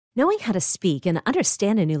Knowing how to speak and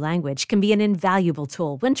understand a new language can be an invaluable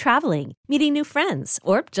tool when traveling, meeting new friends,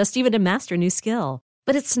 or just even to master a new skill.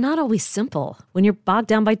 But it's not always simple when you're bogged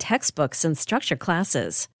down by textbooks and structured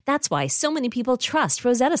classes. That's why so many people trust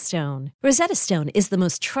Rosetta Stone. Rosetta Stone is the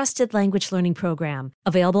most trusted language learning program,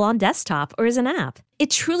 available on desktop or as an app. It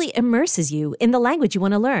truly immerses you in the language you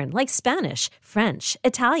want to learn, like Spanish, French,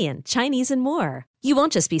 Italian, Chinese, and more. You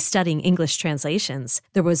won't just be studying English translations.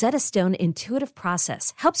 The Rosetta Stone intuitive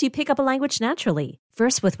process helps you pick up a language naturally,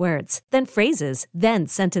 first with words, then phrases, then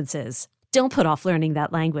sentences. Don't put off learning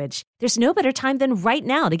that language. There's no better time than right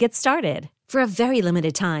now to get started. For a very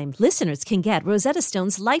limited time, listeners can get Rosetta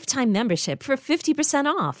Stone's lifetime membership for 50%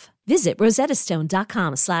 off. Visit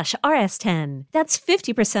rosettastone.com/rs10. That's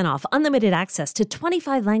 50% off unlimited access to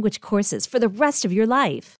 25 language courses for the rest of your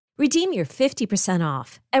life. Redeem your 50%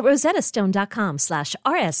 off at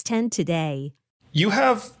rosettastone.com/rs10 today. You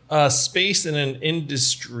have a space in an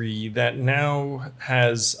industry that now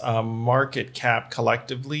has a market cap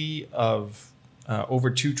collectively of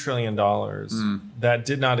over $2 trillion that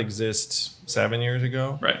did not exist 7 years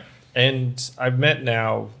ago. Right. And I've met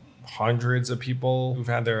now hundreds of people who've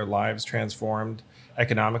had their lives transformed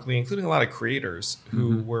economically, including a lot of creators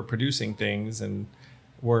who were producing things and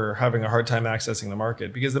were having a hard time accessing the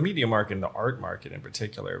market because the media market and the art market in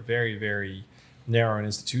particular, very, very narrow and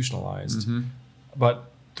institutionalized.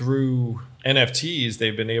 But through NFTs,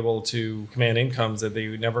 they've been able to command incomes that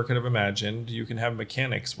they never could have imagined. You can have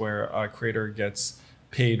mechanics where a creator gets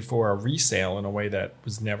paid for a resale in a way that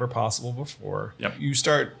was never possible before. Yep. You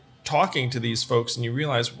start talking to these folks and you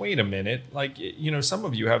realize, wait a minute, like, you know, some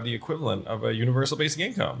of you have the equivalent of a universal basic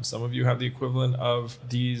income. Some of you have the equivalent of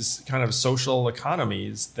these kind of social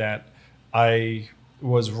economies that I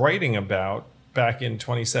was writing about back in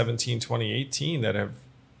 2017, 2018 that have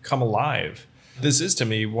come alive. This is, to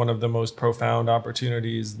me, one of the most profound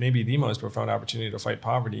opportunities, maybe the most profound opportunity to fight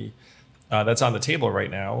poverty that's on the table right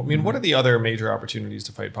now. I mean, what are the other major opportunities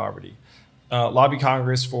to fight poverty? Lobby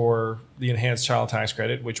Congress for the enhanced child tax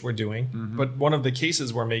credit, which we're doing. But one of the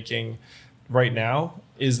cases we're making right now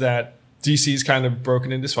is that DC is kind of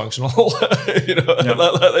broken and dysfunctional. You know,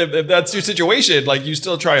 if that's your situation, like you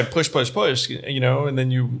still try and push, you know, and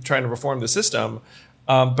then you try to reform the system.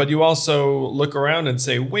 But you also look around and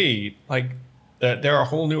say, wait, like there are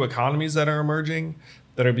whole new economies that are emerging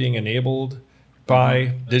that are being enabled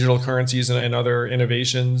by digital currencies and other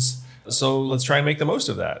innovations. So let's try and make the most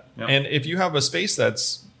of that. Yep. And if you have a space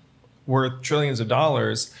that's worth trillions of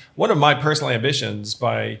dollars, one of my personal ambitions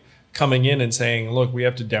by coming in and saying, look, we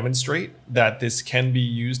have to demonstrate that this can be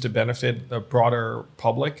used to benefit the broader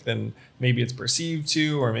public than maybe it's perceived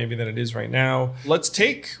to, or maybe than it is right now. Let's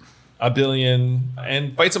take $1 billion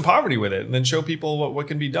and fight some poverty with it and then show people what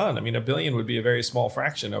can be done. I mean, $1 billion would be a very small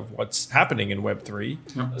fraction of what's happening in Web3.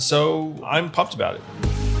 Yep. So I'm pumped about it.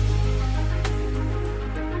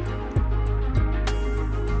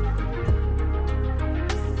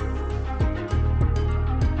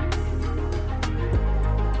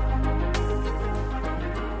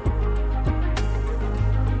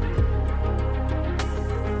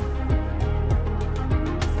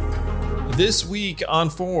 This week on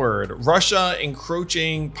Forward, Russia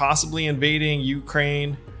encroaching, possibly invading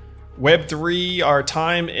Ukraine, Web3, our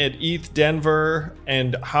time at ETH Denver,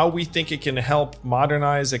 and how we think it can help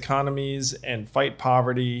modernize economies and fight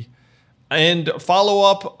poverty, and follow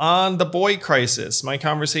up on the boy crisis, my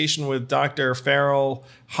conversation with Dr. Farrell.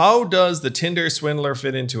 How does the Tinder swindler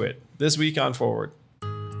fit into it? This week on Forward.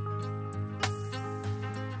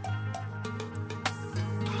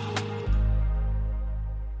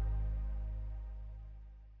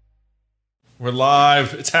 We're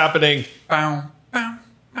live. It's happening.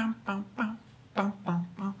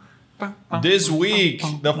 This week,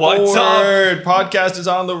 the Forward podcast is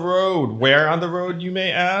on the road. Where on the road, you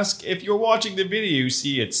may ask? If you're watching the video, you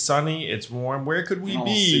see it's sunny, it's warm. Where could we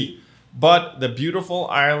be? But the beautiful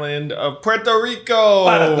island of Puerto Rico.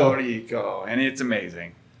 And it's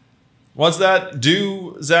amazing. What's that?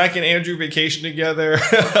 Do Zach and Andrew vacation together?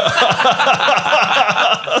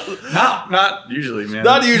 Not usually, man.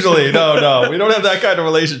 Not usually. No. We don't have that kind of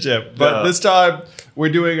relationship. But this time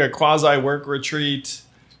we're doing a quasi work retreat.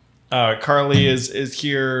 Carly is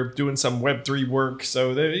here doing some Web3 work.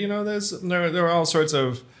 So there are all sorts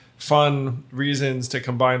of fun reasons to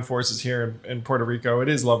combine forces here in Puerto Rico. It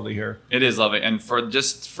is lovely here. It is lovely. And for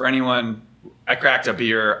anyone, I cracked a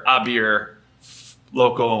beer,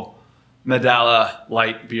 local Medalla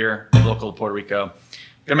light beer, local to Puerto Rico.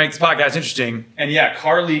 Gonna make this podcast interesting. And yeah,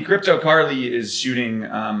 Crypto Carly is shooting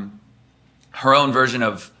her own version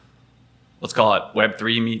of, let's call it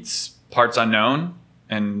Web3 meets Parts Unknown.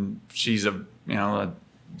 And she's a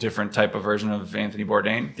different type of version of Anthony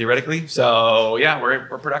Bourdain, theoretically. So yeah,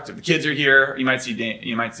 we're productive. The kids are here. You might see the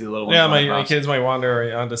little ones. Yeah, my kids might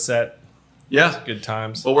wander onto set. Yeah, good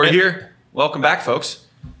times. Well, we're here. Welcome back, folks.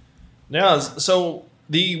 Yeah, so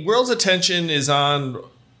the world's attention is on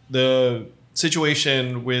the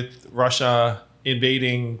situation with Russia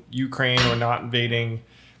invading Ukraine or not invading.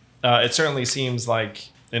 It certainly seems like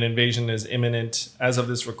an invasion is imminent. As of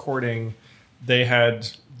this recording, they had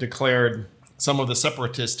declared some of the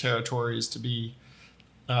separatist territories to be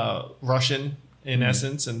Russian in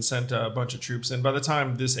essence and sent a bunch of troops in. By the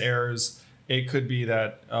time this airs, it could be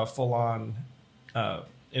that full-on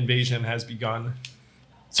invasion has begun.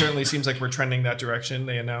 Certainly seems like we're trending that direction.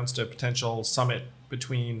 They announced a potential summit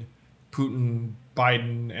between Putin,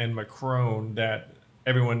 Biden, and Macron that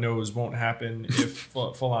everyone knows won't happen if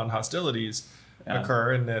full-on hostilities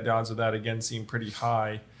occur, and the odds of that again seem pretty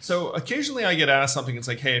high. So occasionally I get asked something. It's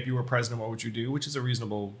like, hey, if you were president, what would you do? Which is a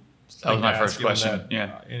reasonable. That was my first question.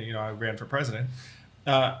 I ran for president.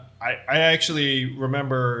 I actually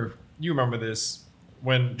remember. You remember this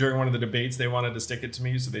when during one of the debates they wanted to stick it to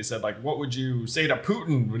me. So they said, like, what would you say to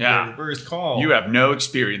Putin when your first call? You have no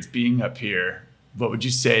experience being up here. What would you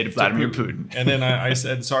say to Vladimir Putin? And then I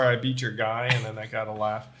said, sorry, I beat your guy. And then I got a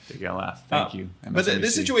laugh. You got a laugh. Thank you. But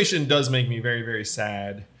this situation does make me very, very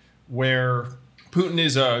sad, where Putin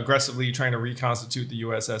is aggressively trying to reconstitute the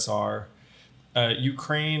USSR.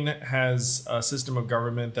 Ukraine has a system of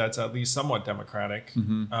government that's at least somewhat democratic.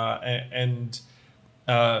 And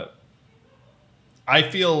I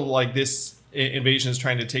feel like this invasion is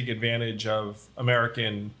trying to take advantage of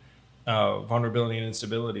American vulnerability and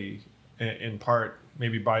instability, in part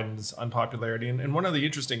maybe Biden's unpopularity. And one of the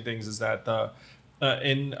interesting things is that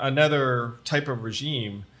in another type of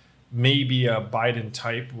regime, maybe a Biden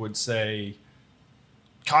type would say,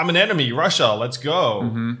 common enemy, Russia, let's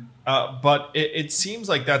go. But it seems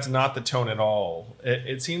like that's not the tone at all.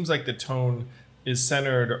 It seems like the tone is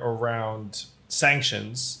centered around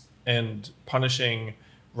sanctions and punishing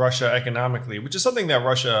Russia economically, which is something that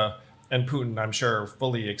Russia and Putin, I'm sure,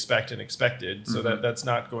 fully expect and expected. So that's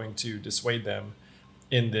not going to dissuade them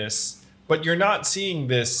in this. But you're not seeing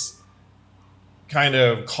this kind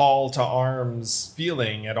of call to arms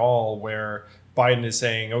feeling at all, where Biden is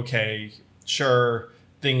saying, okay, sure,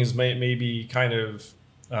 things may be kind of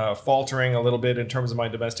faltering a little bit in terms of my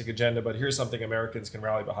domestic agenda, but here's something Americans can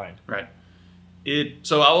rally behind. Right.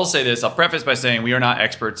 So I will say this. I'll preface by saying we are not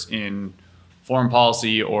experts in foreign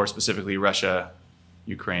policy or specifically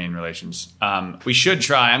Russia-Ukraine relations. We should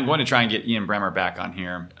try. I'm going to try and get Ian Bremmer back on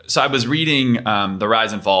here. So I was reading The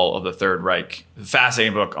Rise and Fall of the Third Reich, a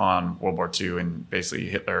fascinating book on World War II and basically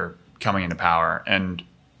Hitler coming into power. And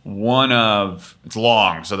it's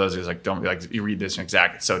long. So those who don't like you read this in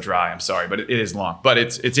exact, it's so dry. I'm sorry, but it is long. But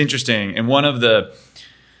it's interesting. And one of the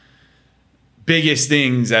biggest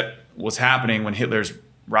things that was happening when Hitler's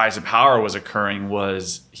rise of power was occurring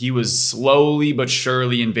was he was slowly but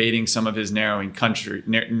surely invading some of his neighboring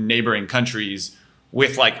countries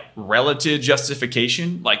with like relative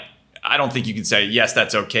justification. Like, I don't think you could say, yes,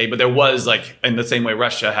 that's okay. But there was, like, in the same way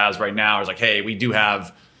Russia has right now, it's like, hey, we do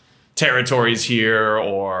have territories here,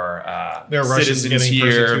 or there are Russians getting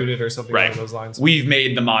persecuted or something along those lines. We've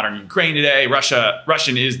made the modern Ukraine today.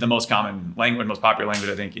 Russian is the most common language, most popular language,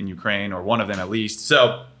 I think, in Ukraine, or one of them at least.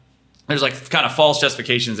 So there's like kind of false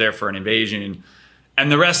justifications there for an invasion.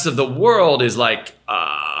 And the rest of the world is like,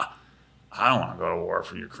 I don't want to go to war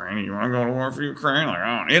for Ukraine. You want to go to war for Ukraine? Like,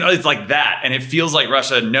 I don't. It's like that. And it feels like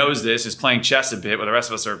Russia knows this, is playing chess a bit, but the rest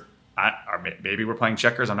of us are maybe we're playing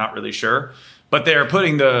checkers. I'm not really sure. But they're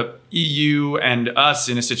putting the EU and us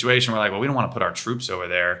in a situation where, like, well, we don't want to put our troops over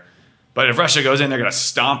there. But if Russia goes in, they're going to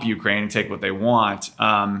stomp Ukraine and take what they want.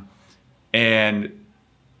 And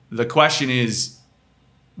the question is,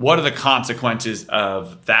 what are the consequences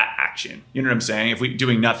of that action? You know what I'm saying? If we're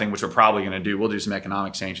doing nothing, which we're probably going to do, we'll do some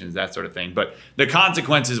economic sanctions, that sort of thing. But the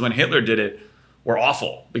consequences when Hitler did it were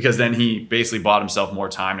awful, because then he basically bought himself more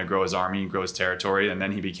time to grow his army and grow his territory, and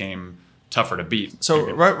then he became tougher to beat. So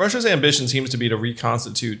Russia's ambition seems to be to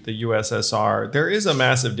reconstitute the USSR. There is a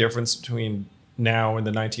massive difference between now and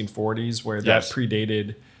the 1940s, where that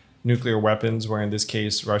predated nuclear weapons, where in this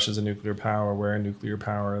case Russia's a nuclear power, where a nuclear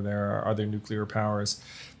power there are other nuclear powers.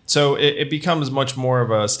 So it becomes much more of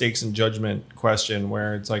a stakes and judgment question,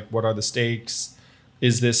 where it's like, what are the stakes?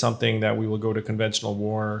 Is this something that we will go to conventional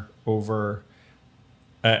war over?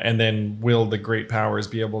 And then will the great powers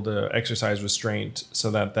be able to exercise restraint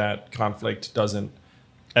so that that conflict doesn't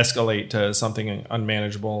escalate to something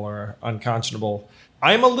unmanageable or unconscionable?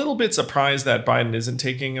 I'm a little bit surprised that Biden isn't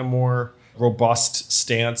taking a more robust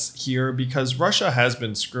stance here, because Russia has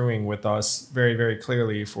been screwing with us very, very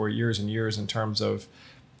clearly for years and years in terms of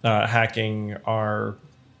hacking our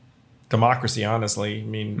democracy, honestly. I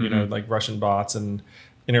mean, you know, like Russian bots and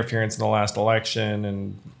interference in the last election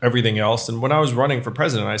and everything else. And when I was running for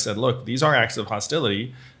president, I said, look, these are acts of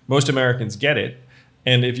hostility. Most Americans get it.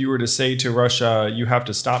 And if you were to say to Russia, you have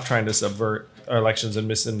to stop trying to subvert our elections and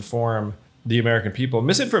misinform the American people.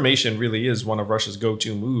 Misinformation really is one of Russia's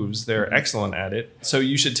go-to moves. They're excellent at it. So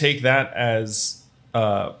you should take that as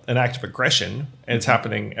an act of aggression. And it's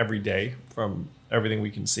happening every day from everything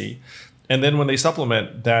we can see. And then when they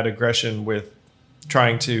supplement that aggression with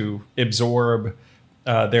trying to absorb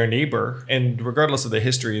their neighbor, and regardless of the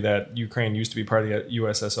history that Ukraine used to be part of the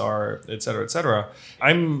USSR, et cetera,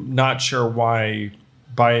 I'm not sure why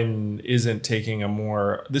Biden isn't taking a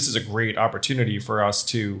more, this is a great opportunity for us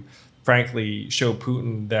to frankly show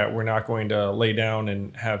Putin that we're not going to lay down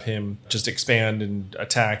and have him just expand and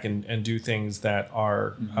attack and do things that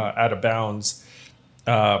are out of bounds.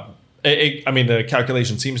 I mean, the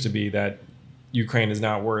calculation seems to be that Ukraine is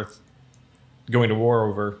not worth going to war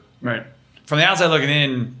over. Right. From the outside looking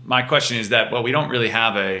in, my question is that, well, we don't really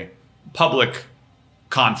have a public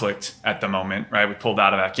conflict at the moment, right? We pulled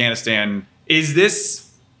out of Afghanistan. Is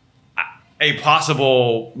this a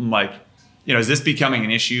possible, like, you know, is this becoming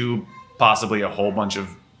an issue, possibly a whole bunch of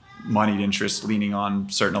moneyed interests leaning on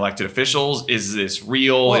certain elected officials? Is this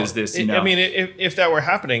real? Well, is this, you know? I mean, if that were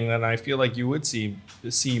happening, then I feel like you would see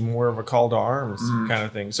more of a call to arms kind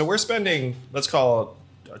of thing. So we're spending, let's call it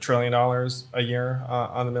 $1 trillion a year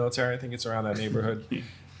on the military. I think it's around that neighborhood.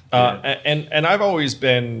 And I've always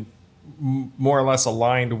been more or less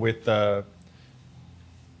aligned with the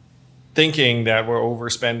thinking that we're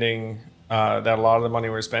overspending, that a lot of the money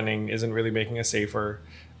we're spending isn't really making us safer,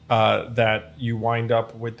 that you wind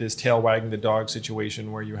up with this tail wagging the dog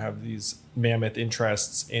situation where you have these mammoth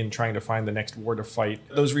interests in trying to find the next war to fight.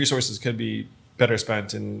 Those resources could be better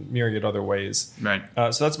spent in myriad other ways. Right.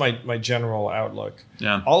 So that's my general outlook.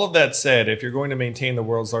 Yeah. All of that said, if you're going to maintain the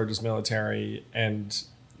world's largest military and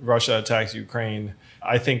Russia attacks Ukraine,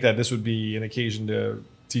 I think that this would be an occasion to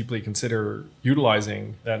deeply consider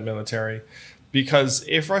utilizing that military. Because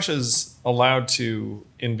if Russia's allowed to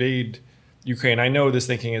invade Ukraine, I know this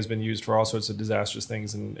thinking has been used for all sorts of disastrous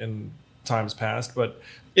things in times past, but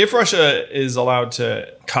if Russia is allowed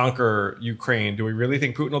to conquer Ukraine, do we really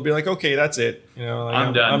think Putin will be like, okay, that's it? You know, like,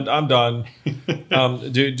 I'm done. I'm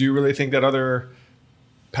done. Do you really think that other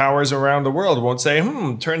powers around the world won't say,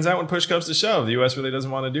 turns out when push comes to shove, the U.S. really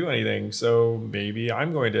doesn't want to do anything, so maybe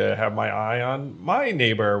I'm going to have my eye on my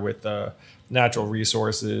neighbor with the natural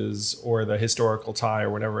resources or the historical tie or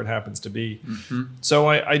whatever it happens to be. So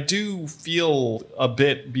I do feel a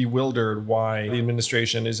bit bewildered why the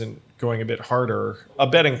administration isn't going a bit harder. A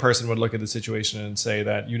betting person would look at the situation and say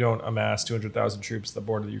that you don't amass 200,000 troops at the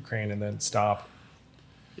border of Ukraine and then stop.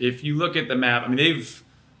 If you look at the map, I mean, they've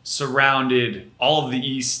surrounded all of the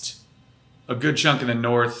east, a good chunk of the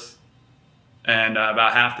north, and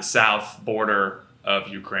about half the south border of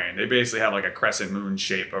Ukraine. They basically have like a crescent moon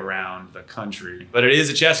shape around the country. But it is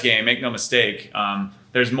a chess game, make no mistake.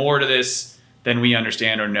 There's more to this than we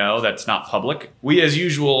understand or know that's not public. We, as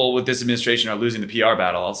usual, with this administration are losing the PR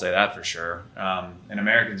battle, I'll say that for sure. And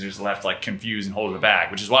Americans are just left like confused and holding the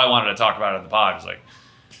bag, which is why I wanted to talk about it on the pod. It's like,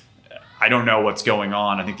 I don't know what's going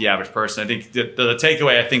on. I think the average person, I think the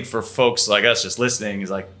takeaway, I think for folks like us just listening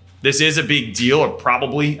is like, this is a big deal, or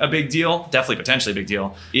probably a big deal, definitely potentially a big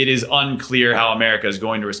deal. It is unclear how America is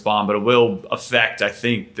going to respond, but it will affect, I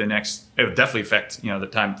think, it will definitely affect, the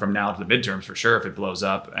time from now to the midterms for sure if it blows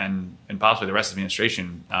up, and possibly the rest of the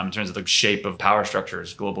administration in terms of the shape of power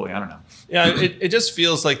structures globally. I don't know. Yeah, it just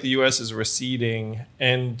feels like the U.S. is receding.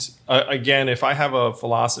 And again, if I have a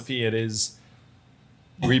philosophy, it is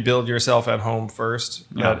rebuild yourself at home first.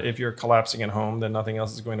 Yeah. That if you're collapsing at home, then nothing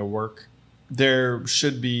else is going to work. There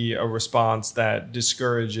should be a response that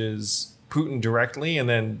discourages Putin directly, and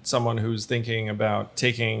then someone who's thinking about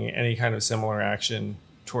taking any kind of similar action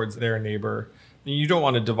towards their neighbor. You don't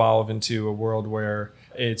want to devolve into a world where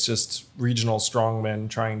it's just regional strongmen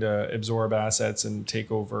trying to absorb assets and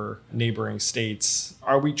take over neighboring states.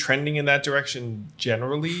 Are we trending in that direction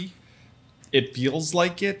generally? It feels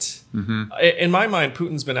like it. In my mind,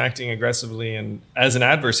 Putin's been acting aggressively and as an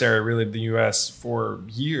adversary, really, to the U.S. for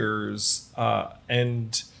years.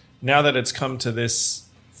 And now that it's come to this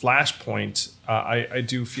flashpoint, I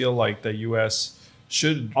do feel like the U.S.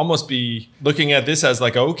 should almost be looking at this as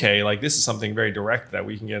like, okay, like this is something very direct that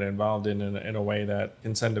we can get involved in a way that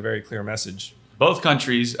can send a very clear message. Both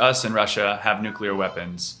countries, us and Russia, have nuclear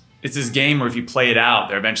weapons. it's this game where if you play it out,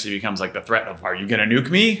 there eventually becomes like the threat of, are you going to nuke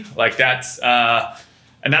me? Like that's,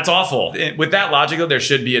 and that's awful. With that logic, though, there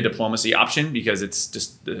should be a diplomacy option because it's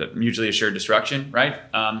just mutually assured destruction, right?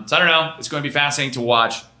 So I don't know. It's going to be fascinating to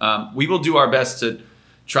watch. We will do our best to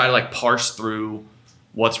try to like parse through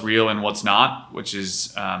what's real and what's not, which is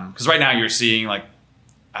because right now you're seeing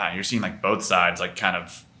both sides like kind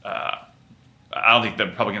of. I don't think the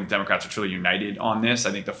Republicans and Democrats are truly united on this.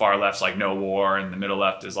 I think the far left's like no war, and the middle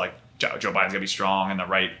left is like Joe Biden's gonna be strong, and the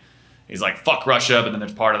right is like fuck Russia. But then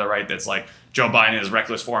there's part of the right that's like Joe Biden is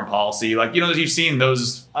reckless foreign policy. Like you've seen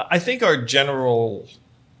those. I think our general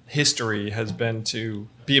history has been to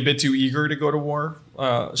be a bit too eager to go to war,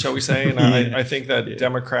 shall we say? And I think that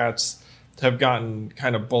Democrats have gotten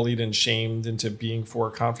kind of bullied and shamed into being for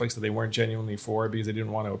conflicts that they weren't genuinely for because they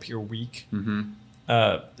didn't want to appear weak.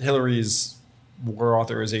 Hillary's war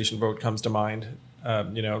authorization vote comes to mind.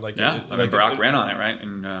 Barack ran on it, right?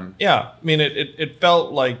 And I mean, it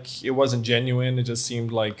felt like it wasn't genuine. It just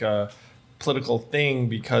seemed like a political thing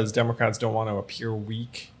because Democrats don't want to appear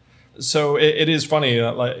weak. So it is funny,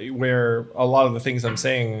 where a lot of the things I'm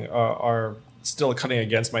saying are still cutting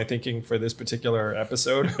against my thinking for this particular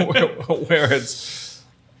episode, where it's,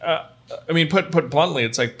 put bluntly,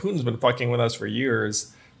 it's like Putin's been fucking with us for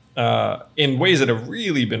years. In ways that have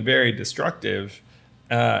really been very destructive.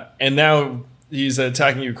 And now he's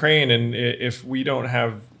attacking Ukraine. And if we don't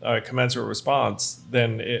have a commensurate response,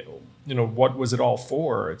 then, what was it all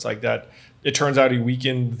for? It's like that. It turns out he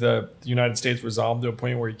weakened the United States resolve to a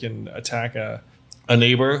point where he can attack a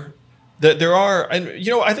neighbor. There are,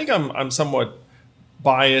 I think I'm somewhat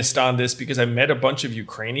biased on this because I met a bunch of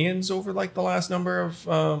Ukrainians over like the last number of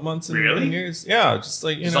months and years. Yeah, just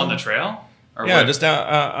like, on the trail? Just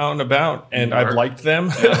out and about, and I've liked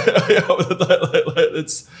them. Yeah.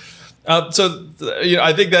 It's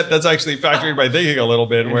I think that's actually factoring my thinking a little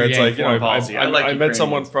bit, where it's like, I met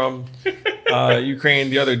someone from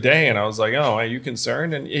Ukraine the other day, and I was like, "Oh, are you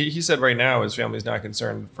concerned?" And he said, right now his family's not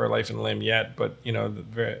concerned for life and limb yet, but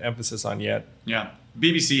the emphasis on yet. Yeah,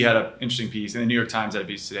 BBC had an interesting piece, and the New York Times had a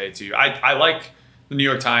piece today too. I like the New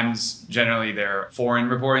York Times, generally their foreign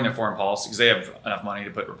reporting, their foreign policy, because they have enough money to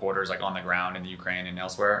put reporters like on the ground in the Ukraine and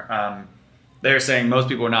elsewhere. They're saying most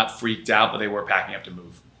people are not freaked out, but they were packing up to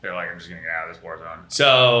move. They're like, I'm just going to get out of this war zone.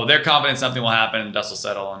 So they're confident something will happen, dust will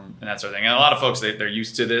settle, and that sort of thing. And a lot of folks, they're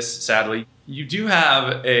used to this, sadly. You do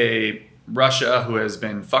have a Russia who has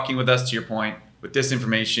been fucking with us, to your point, with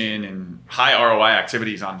disinformation and high ROI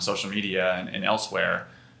activities on social media and elsewhere.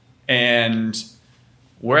 And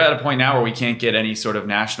we're at a point now where we can't get any sort of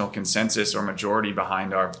national consensus or majority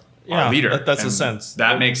behind our leader. That's the sense.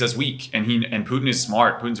 That makes us weak. And Putin is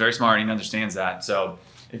smart. Putin's very smart. And he understands that. So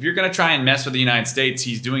if you're going to try and mess with the United States,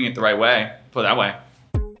 he's doing it the right way. Put it that way.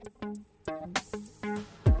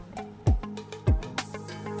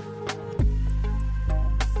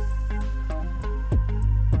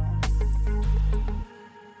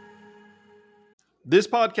 This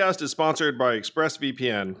podcast is sponsored by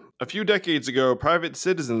ExpressVPN. A few decades ago, private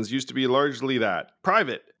citizens used to be largely that.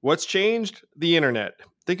 Private. What's changed? The internet.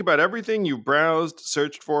 Think about everything you've browsed,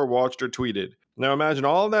 searched for, watched, or tweeted. Now imagine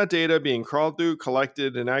all of that data being crawled through,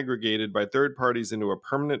 collected, and aggregated by third parties into a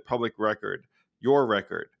permanent public record. Your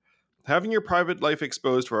record. Having your private life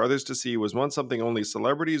exposed for others to see was once something only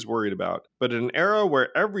celebrities worried about. But in an era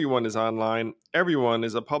where everyone is online, everyone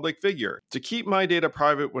is a public figure. To keep my data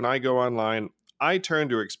private when I go online, I turn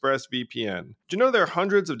to ExpressVPN. Do you know there are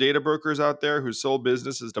hundreds of data brokers out there whose sole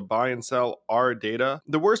business is to buy and sell our data?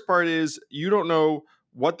 The worst part is you don't know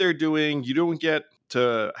what they're doing. You don't get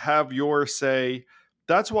to have your say.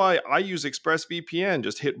 That's why I use ExpressVPN.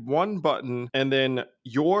 Just hit one button and then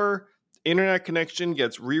your internet connection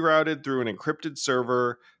gets rerouted through an encrypted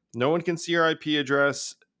server. No one can see your IP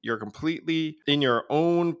address. You're completely in your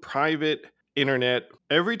own private internet.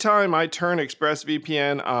 Every time I turn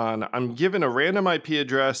ExpressVPN on, I'm given a random IP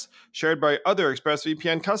address shared by other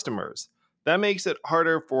ExpressVPN customers. That makes it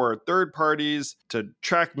harder for third parties to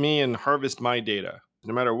track me and harvest my data.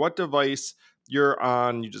 No matter what device you're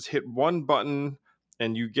on, you just hit one button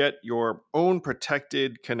and you get your own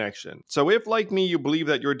protected connection. So if, like me, you believe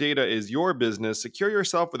that your data is your business, secure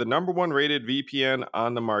yourself with the #1 rated VPN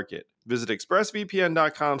on the market. Visit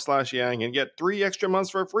expressvpn.com/yang and get 3 extra months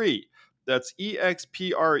for free. That's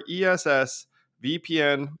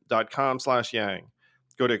expressvpn.com/yang.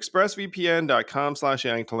 Go to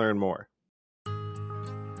expressvpn.com/yang to learn more.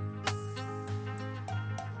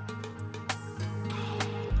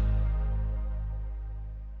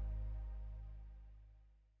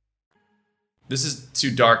 this is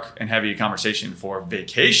too dark and heavy a conversation for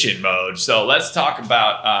vacation mode. So let's talk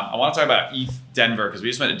about, I want to talk about ETH Denver, because we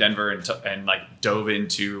just went to Denver and like dove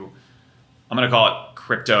into, I'm going to call it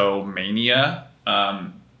crypto mania,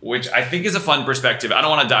 which I think is a fun perspective. I don't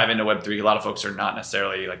want to dive into Web3. A lot of folks are not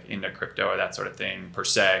necessarily like into crypto or that sort of thing per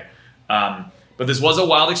se. But this was a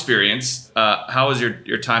wild experience. How was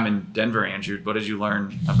your time in Denver, Andrew? What did you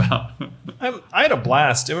learn about? I had a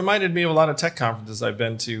blast. It reminded me of a lot of tech conferences I've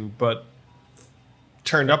been to, but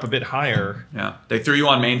turned up a bit higher. Yeah, they threw you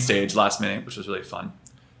on main stage last minute, which was really fun.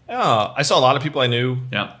 Yeah, I saw a lot of people I knew.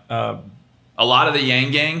 Yeah, a lot of the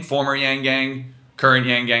Yang Gang, former Yang Gang, current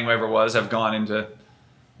Yang Gang, whoever it was, have gone into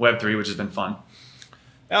Web3, which has been fun.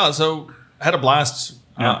 Yeah, so I had a blast.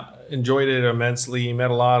 Yeah. Enjoyed it immensely. Met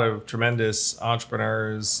a lot of tremendous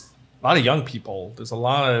entrepreneurs, a lot of young people. There's a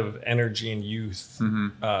lot of energy and youth.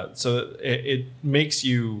 So it makes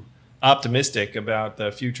you optimistic about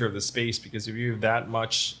the future of the space, because if you have that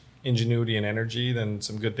much ingenuity and energy, then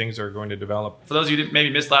some good things are going to develop. For those of you who maybe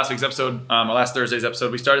missed last week's episode, or last Thursday's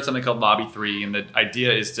episode, we started something called Lobby 3, and the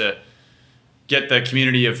idea is to get the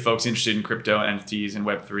community of folks interested in crypto, NFTs, and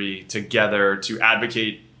Web3 together to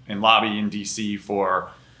advocate and lobby in DC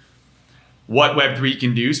for what Web3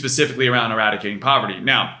 can do, specifically around eradicating poverty.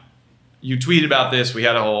 Now, you tweeted about this.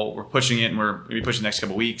 We're pushing it, and we're going to be pushing the next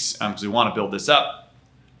couple of weeks because we want to build this up.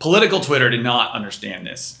 Political Twitter did not understand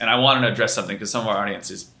this, and I wanted to address something because some of our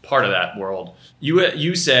audience is part of that world.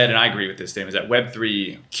 You said, and I agree with this statement, is that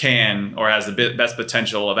Web3 can or has the best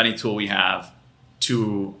potential of any tool we have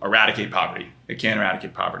to eradicate poverty. It can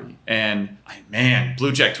eradicate poverty. And man,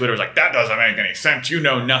 Blue Check Twitter was like, that doesn't make any sense. You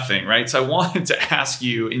know nothing, right? So I wanted to ask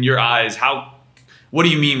you, in your eyes, what do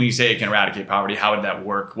you mean when you say it can eradicate poverty? How would that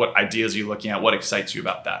work? What ideas are you looking at? What excites you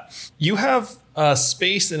about that? You have a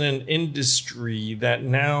space in an industry that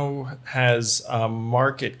now has a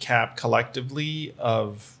market cap collectively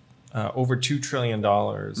of over $2 trillion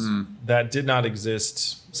that did not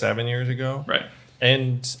exist 7 years ago. Right.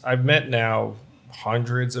 And I've met now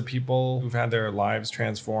hundreds of people who've had their lives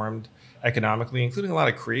transformed economically, including a lot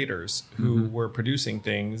of creators who were producing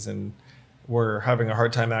things and were having a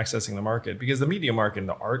hard time accessing the market, because the media market and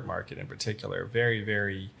the art market in particular are very,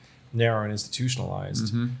 very narrow and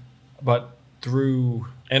institutionalized. But through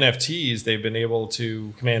NFTs, they've been able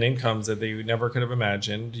to command incomes that they never could have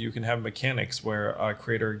imagined. You can have mechanics where a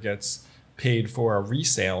creator gets paid for a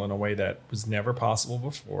resale in a way that was never possible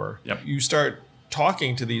before. Yep. You start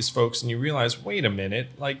talking to these folks and you realize, wait a minute,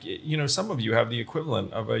 like, you know, some of you have the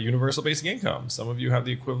equivalent of a universal basic income. Some of you have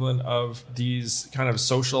the equivalent of these kind of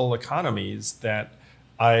social economies that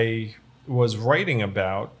I was writing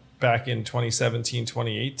about back in 2017,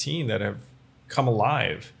 2018 that have come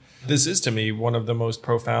alive. This is, to me, one of the most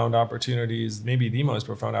profound opportunities, maybe the most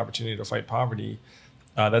profound opportunity to fight poverty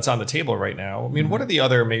that's on the table right now. I mean, what are the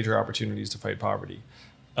other major opportunities to fight poverty?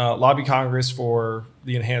 Lobby Congress for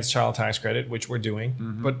the enhanced child tax credit, which we're doing.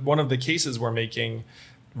 But one of the cases we're making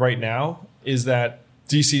right now is that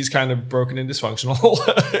DC is kind of broken and dysfunctional.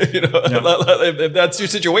 If that's your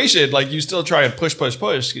situation, like, you still try and push,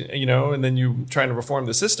 and then you try to reform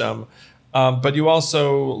the system. But you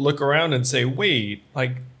also look around and say, wait,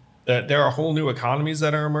 like, that there are whole new economies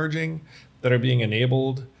that are emerging that are being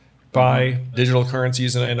enabled by digital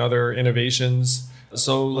currencies and other innovations.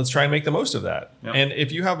 So let's try and make the most of that. Yep. And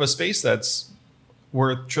if you have a space that's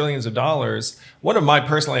worth trillions of dollars, one of my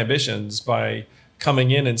personal ambitions by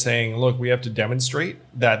coming in and saying, look, we have to demonstrate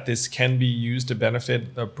that this can be used to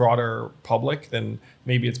benefit the broader public than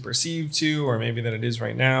maybe it's perceived to, or maybe than it is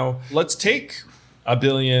right now. Let's take $1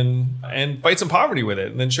 billion and fight some poverty with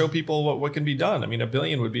it, and then show people what can be done. I mean, $1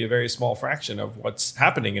 billion would be a very small fraction of what's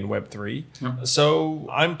happening in Web3. Yep. So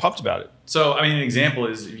I'm pumped about it. So, I mean, an example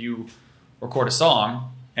is if you record a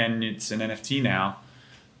song and it's an NFT now,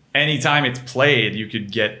 anytime it's played, you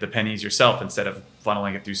could get the pennies yourself instead of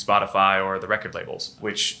funneling it through Spotify or the record labels,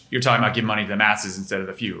 which you're talking about giving money to the masses instead of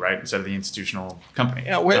the few, right? Instead of the institutional company.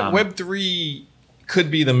 Yeah, Web3 could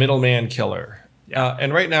be the middleman killer. Yeah.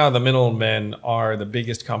 And right now, the middlemen are the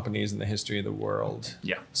biggest companies in the history of the world.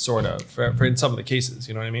 Yeah. Sort of, for in some of the cases,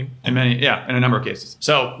 you know what I mean? In a number of cases.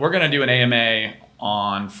 So we're going to do an AMA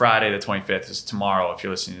on Friday the 25th. This is tomorrow if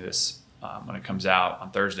you're listening to this. When it comes out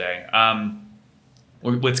on Thursday,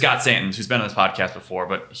 with Scott Santens, who's been on this podcast before,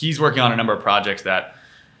 but he's working on a number of projects that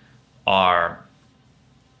are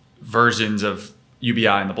versions of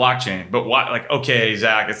UBI in the blockchain. But okay,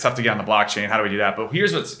 Zach, it's tough to get on the blockchain. How do we do that? But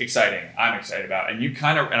here's what's exciting. I'm excited about, and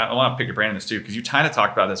I want to pick your brain on this too, because you kind of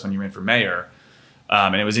talked about this when you ran for mayor,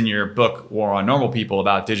 and it was in your book War on Normal People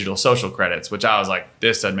about digital social credits, which I was like,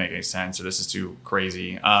 this doesn't make any sense, or this is too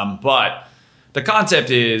crazy. But the concept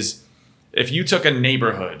is, if you took a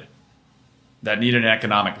neighborhood that needed an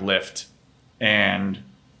economic lift and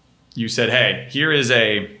you said, hey, here is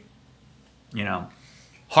a,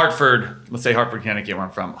 Hartford, let's say Hartford, Connecticut, where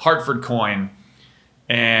I'm from, Hartford coin.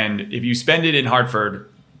 And if you spend it in Hartford,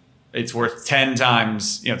 it's worth 10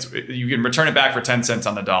 times, you can return it back for 10 cents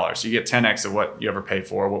on the dollar. So you get 10x of what you ever pay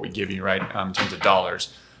for, what we give you, right, in terms of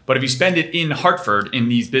dollars. But if you spend it in Hartford, in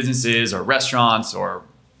these businesses or restaurants or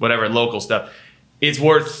whatever local stuff, it's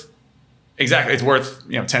worth 10 times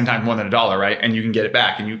more than $1, right? And you can get it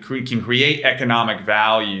back, and you can create economic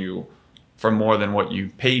value for more than what you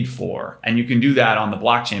paid for. And you can do that on the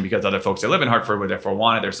blockchain because other folks that live in Hartford would therefore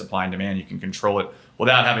want it. There's supply and demand. You can control it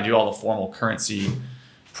without having to do all the formal currency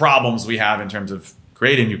problems we have in terms of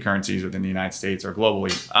creating new currencies within the United States or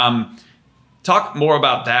globally. Talk more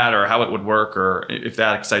about that, or how it would work, or if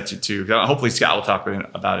that excites you too. Hopefully Scott will talk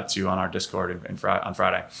about it too on our Discord on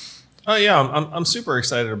Friday. Oh yeah, I'm super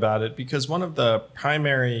excited about it because one of the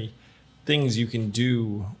primary things you can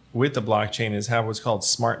do with the blockchain is have what's called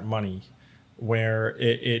smart money, where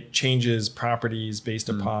it changes properties based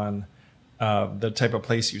upon the type of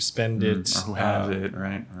place you spend it, or who has it,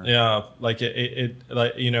 right? Yeah, like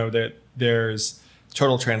that there's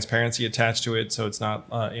total transparency attached to it, so it's not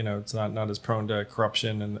it's not as prone to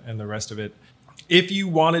corruption and the rest of it. If you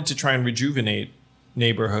wanted to try and rejuvenate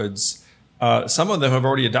neighborhoods, some of them have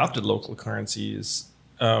already adopted local currencies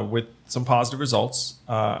with some positive results.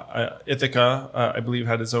 Ithaca, I believe,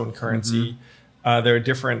 had its own currency. There are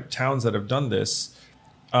different towns that have done this.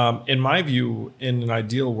 In my view, in an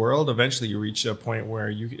ideal world, eventually you reach a point where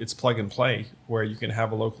it's plug and play, where you can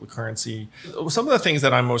have a local currency. Some of the things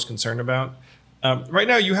that I'm most concerned about, right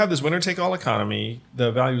now you have this winner-take-all economy.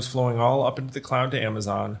 The value is flowing all up into the cloud to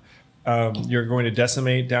Amazon. You're going to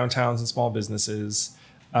decimate downtowns and small businesses.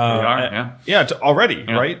 Already,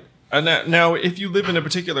 right? And now, if you live in a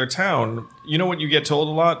particular town, you know what you get told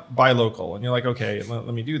a lot? Buy local. And you're like, okay, let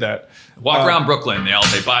me do that. Walk around Brooklyn, they all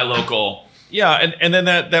say buy local. Yeah, and then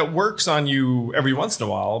that works on you every once in a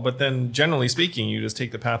while, but then generally speaking, you just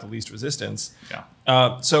take the path of least resistance. Yeah.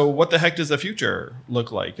 So what the heck does the future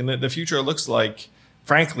look like? And the future looks like,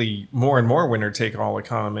 frankly, more and more winner-take-all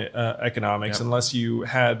economics, unless you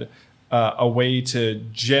had a way to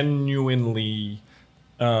genuinely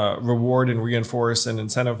reward and reinforce and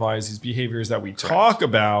incentivize these behaviors that we talk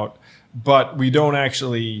about, but we don't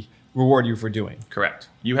actually reward you for doing. Correct.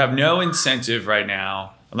 You have no incentive right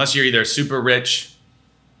now, unless you're either super rich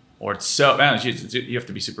or you have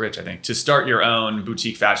to be super rich, I think, to start your own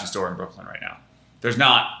boutique fashion store in Brooklyn right now. You're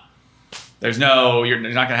not going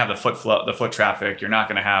to have the foot traffic. You're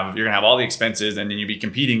going to have all the expenses, and then you'll be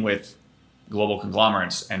competing with global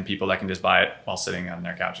conglomerates and people that can just buy it while sitting on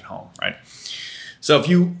their couch at home, right? So if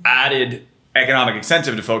you added economic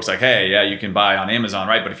incentive to folks like, hey, yeah, you can buy on Amazon,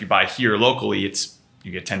 right? But if you buy here locally,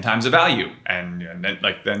 you get 10 times the value. And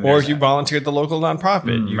then or if you volunteer at the local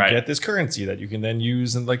nonprofit, you get this currency that you can then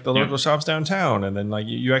use in like the local shops downtown. And then like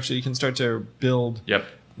you actually can start to build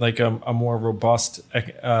like a more robust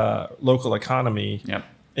local economy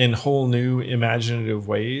in whole new imaginative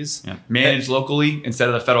ways. Yeah. Managed locally instead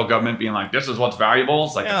of the federal government being like, this is what's valuable.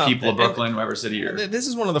 It's like the people of Brooklyn, whatever city you're. This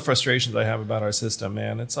is one of the frustrations I have about our system,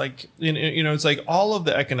 man. It's like, it's like all of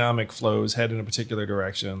the economic flows head in a particular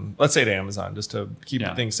direction. Let's say to Amazon, just to keep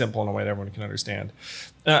things simple in a way that everyone can understand.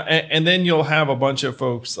 And then you'll have a bunch of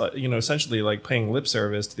folks, essentially like paying lip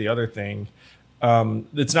service to the other thing.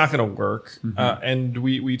 It's not going to work. And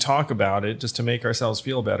we talk about it just to make ourselves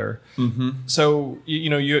feel better. So,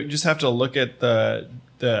 you just have to look at the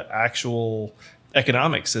actual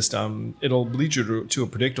economic system. It'll lead you to a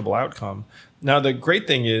predictable outcome. Now, the great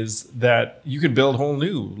thing is that you can build whole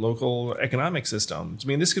new local economic systems. I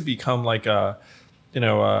mean, this could become like a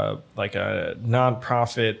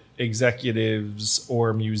nonprofit executives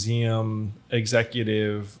or museum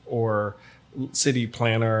executive or city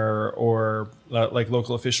planner or like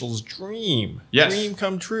local officials' dream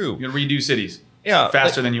come true. You're going to redo cities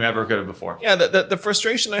faster than you ever could have before. Yeah, the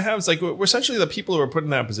frustration I have is like we're essentially the people who are put in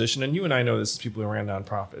that position, and you and I know this as people who ran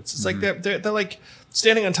nonprofits. It's like they're like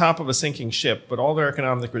standing on top of a sinking ship, but all their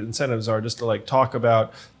economic incentives are just to like talk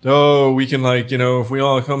about, we can if we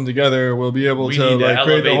all come together, we'll be able to like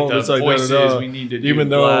create the whole voices. We need to even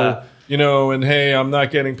though. And hey, I'm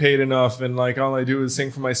not getting paid enough, and like all I do is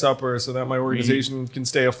sing for my supper so that my organization can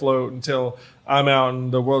stay afloat until I'm out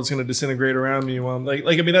and the world's going to disintegrate around me. Well, that's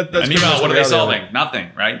what are they solving?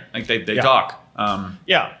 Nothing, right? Like they talk.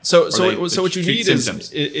 So what you need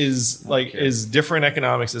is different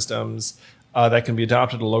economic systems that can be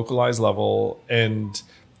adopted at a localized level, and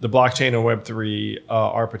the blockchain and Web3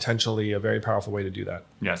 are potentially a very powerful way to do that.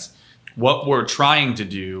 Yes. what we're trying to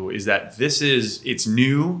do is that it's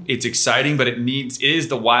new, it's exciting, but it is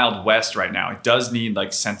the Wild West right now. It does need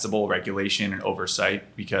like sensible regulation and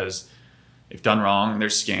oversight, because if done wrong,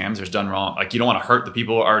 there's scams, there's done wrong. Like, you don't want to hurt the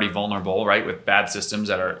people who are already vulnerable, right? With bad systems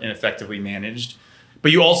that are ineffectively managed,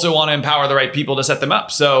 but you also want to empower the right people to set them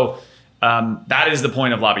up. So that is the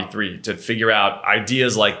point of Lobby 3, to figure out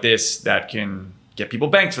ideas like this that can get people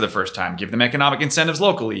banked for the first time, give them economic incentives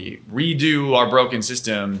locally, redo our broken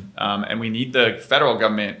system. And we need the federal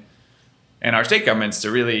government and our state governments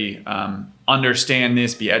to really understand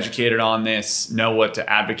this, be educated on this, know what to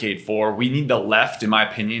advocate for. We need the left, in my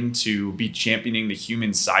opinion, to be championing the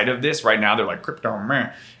human side of this. Right now, they're like, crypto,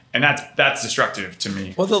 meh. And that's destructive to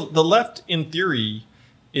me. Well, the left, in theory,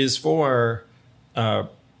 is for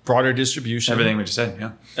broader distribution. Everything we just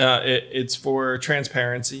said, yeah. It's for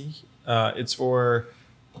transparency. It's for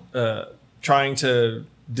trying to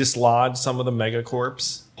dislodge some of the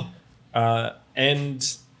megacorps.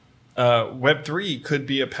 And Web3 could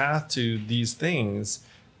be a path to these things.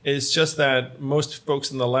 It's just that most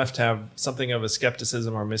folks on the left have something of a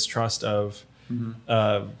skepticism or mistrust of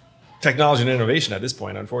technology and innovation at this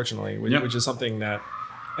point, unfortunately, which is something that,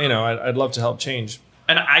 I'd love to help change.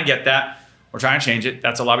 And I get that. We're trying to change it.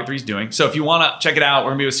 That's what Lobby 3 is doing. So if you want to check it out, we're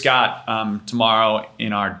going to be with Scott tomorrow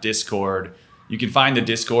in our Discord. You can find the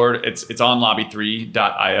Discord. It's on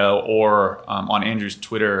lobby3.io or on Andrew's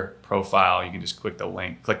Twitter profile. You can just click the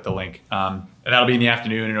link. And that'll be in the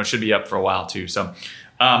afternoon, and it should be up for a while too. So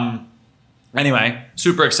anyway,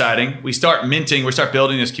 super exciting. We start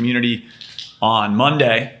building this community on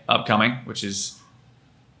Monday upcoming, which is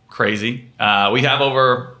crazy. We have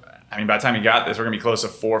by the time you got this, we're going to be close to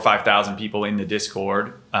 4,000 or 5,000 people in the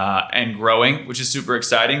Discord and growing, which is super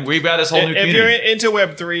exciing. We've got this whole new community. If you're into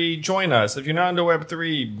Web3, join us. If you're not into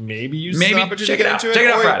Web3, maybe use the opportunity check it out. to get check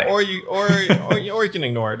into it out Friday. Or you can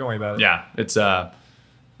ignore it. Don't worry about it. Yeah, it's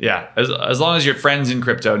as long as your friends in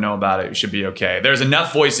crypto know about it, you should be okay. There's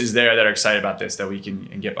enough voices there that are excited about this that we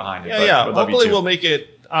can get behind it. Yeah. Hopefully we'll make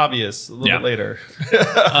it obvious a little bit later.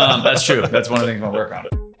 That's true. That's one of the things we'll work on.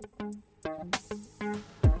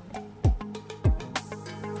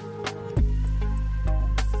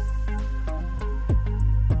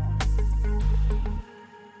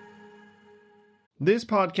 This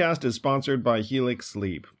podcast is sponsored by Helix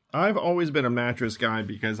Sleep. I've always been a mattress guy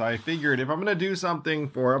because I figured if I'm going to do something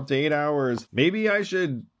for up to 8 hours, maybe I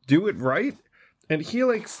should do it right. And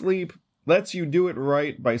Helix Sleep lets you do it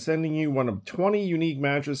right by sending you one of 20 unique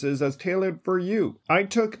mattresses that's tailored for you. I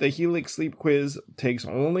took the Helix Sleep quiz, takes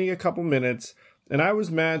only a couple minutes, and I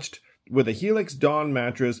was matched with a Helix Dawn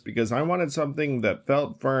mattress because I wanted something that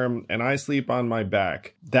felt firm and I sleep on my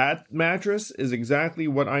back. That mattress is exactly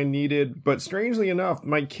what I needed, but strangely enough,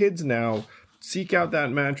 my kids now seek out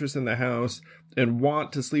that mattress in the house and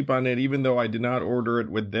want to sleep on it even though I did not order it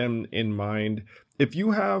with them in mind. If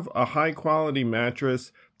you have a high quality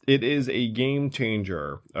mattress, it is a game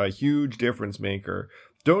changer, a huge difference maker.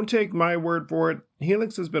 Don't take my word for it.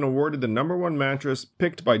 Helix has been awarded the #1 mattress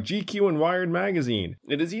picked by GQ and Wired magazine.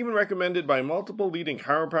 It is even recommended by multiple leading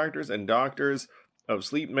chiropractors and doctors of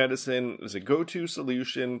sleep medicine as a go-to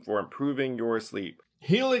solution for improving your sleep.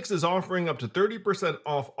 Helix is offering up to 30%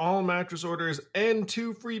 off all mattress orders and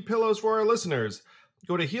 2 free pillows for our listeners.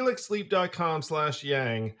 Go to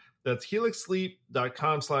helixsleep.com/yang. That's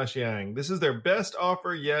helixsleep.com/yang. This is their best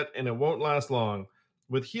offer yet, and it won't last long.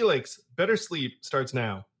 With Helix, better sleep starts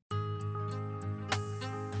now.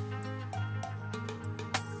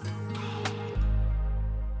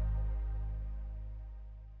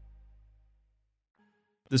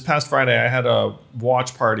 This past Friday, I had a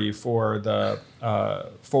watch party for the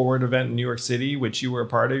Forward event in New York City, which you were a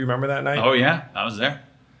part of. You remember that night? Oh, yeah. I was there.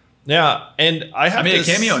 Yeah. And I made a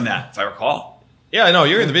cameo in that, if I recall. Yeah, I know.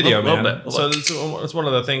 You're in the video, man. Bit. So it's one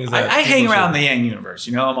of the things that I hang around the Yang universe.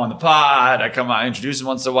 I'm on the pod. I come out, introduce him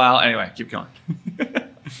once in a while. Anyway, keep going.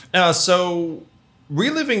 So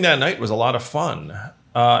reliving that night was a lot of fun.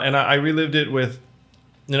 And I relived it with,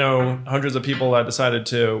 hundreds of people that decided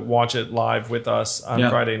to watch it live with us on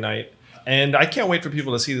Friday night. And I can't wait for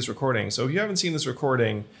people to see this recording. So if you haven't seen this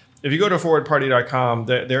recording, if you go to forwardparty.com,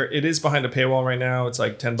 there it is behind a paywall right now. It's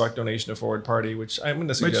like $10 donation to Forward Party, which I'm going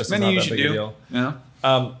to suggest is not that big a deal. Yeah.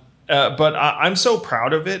 But I'm so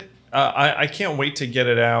proud of it. I can't wait to get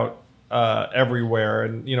it out everywhere,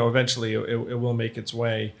 and eventually it will make its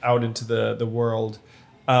way out into the world.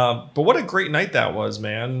 But what a great night that was,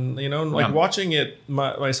 man. Watching it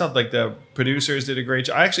myself, like the producers did a great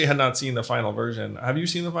job. I actually had not seen the final version. Have you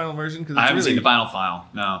seen the final version? I haven't seen the final file.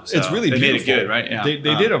 No. So it's really beautiful. They made it good, right? Yeah. They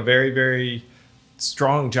did a very, very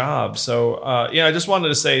strong job. So, I just wanted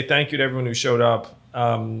to say thank you to everyone who showed up.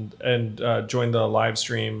 and joined the live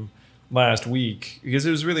stream last week, because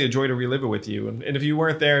it was really a joy to relive it with you. And if you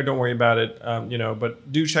weren't there, don't worry about it,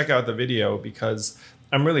 but do check out the video, because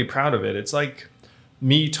I'm really proud of it. It's like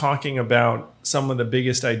me talking about some of the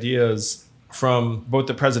biggest ideas from both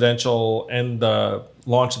the presidential and the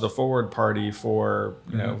launch of the Forward Party for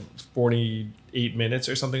 48 minutes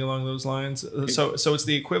or something along those lines. So it's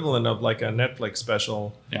the equivalent of like a Netflix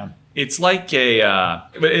special. Yeah, it's like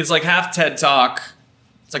but it's like half TED Talk.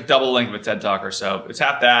 It's like double length of a TED Talk or so. It's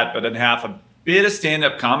half that, but then half a bit of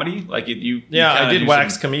stand-up comedy. Like I did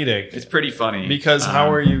wax comedic. It's pretty funny. Because how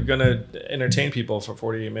are you going to entertain people for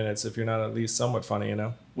 48 minutes if you're not at least somewhat funny, you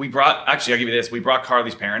know? I'll give you this. We brought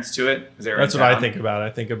Carly's parents to it. That's what I think about.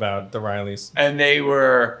 I think about the Rileys. And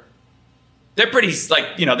they're pretty,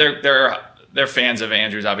 like, they're fans of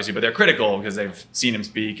Andrew's, obviously, but they're critical because they've seen him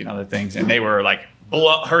speak and other things. And they were like,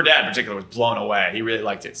 her dad in particular was blown away. He really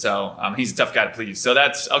liked it. So he's a tough guy to please. So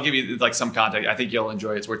I'll give you like some context. I think you'll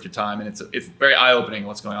enjoy it. It's worth your time. And it's very eye-opening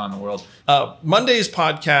what's going on in the world. Monday's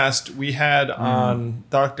podcast, we had on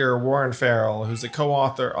Dr. Warren Farrell, who's the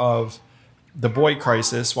co-author of The Boy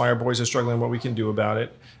Crisis, Why Our Boys Are Struggling, What We Can Do About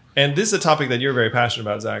It. And this is a topic that you're very passionate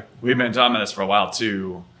about, Zach. We've been talking about this for a while,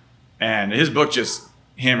 too. And his book just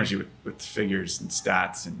hammers you with figures and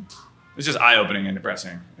stats, and it's just eye-opening and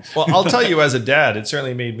depressing. Well, I'll tell you, as a dad, it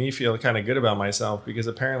certainly made me feel kind of good about myself, because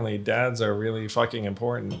apparently dads are really fucking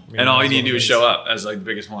important. And all you need to do is show up as like the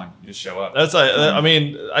biggest one. You just show up. That's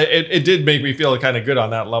it did make me feel kind of good on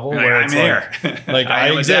that level. Where it's here. Like I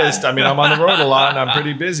exist. I mean, I'm on the road a lot and I'm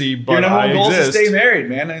pretty busy, but your number one goal exist. is to stay married,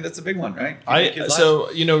 man. I mean, that's a big one, right? I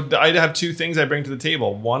have two things I bring to the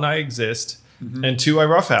table. One, I exist, and two, I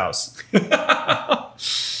roughhouse.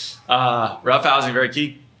 Roughhousing, very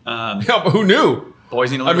key. But who knew? Boys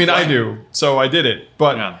need to I knew, so I did it,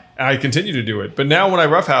 but I continue to do it. But now when I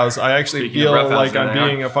roughhouse, I actually feel like I'm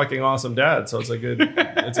being a fucking awesome dad. So it's a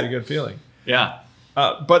good feeling. Yeah.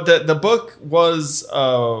 But the book was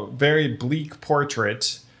a very bleak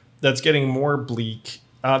portrait that's getting more bleak.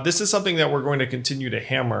 This is something that we're going to continue to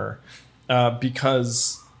hammer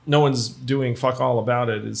because no one's doing fuck all about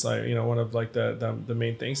it. Is one of like the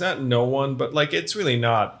main things. Not no one, but like it's really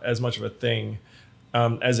not as much of a thing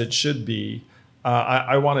as it should be.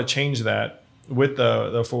 I want to change that with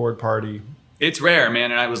the Forward Party. It's rare,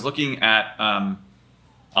 man. And I was looking at,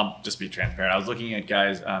 I'll just be transparent. I was looking at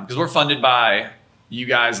guys, because we're funded by you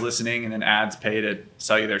guys listening, and then ads pay to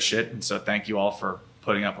sell you their shit. And so thank you all for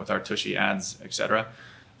putting up with our tushy ads, etc.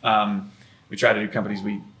 We try to do companies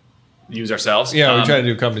we use ourselves. Yeah, we try to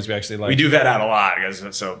do companies we actually like. We do vet out a lot, I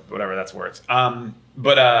guess, so whatever that's worth.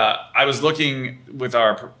 But I was looking with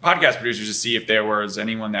our podcast producers to see if there was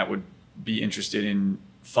anyone that would be interested in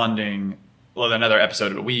funding another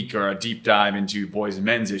episode of a week or a deep dive into boys and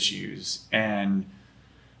men's issues. And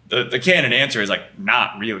the candid answer is like,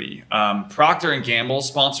 not really. Procter & Gamble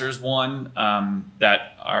sponsors one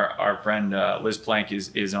that our friend Liz Plank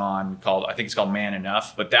is on, I think it's called Man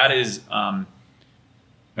Enough. But that is,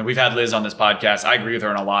 and we've had Liz on this podcast. I agree with her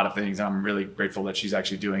on a lot of things. And I'm really grateful that she's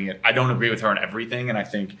actually doing it. I don't agree with her on everything. And I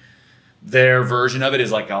think their version of it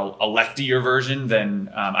is like a leftier version than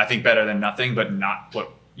I think better than nothing, but not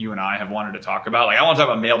what you and I have wanted to talk about. Like I want to talk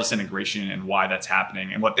about male disintegration and why that's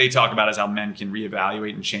happening. And what they talk about is how men can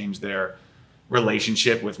reevaluate and change their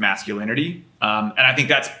relationship with masculinity. And I think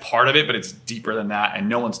that's part of it, but it's deeper than that. And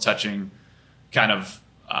no one's touching kind of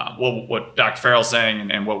what Dr. Farrell's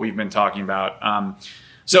saying and what we've been talking about.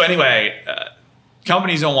 So anyway,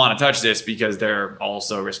 companies don't want to touch this because they're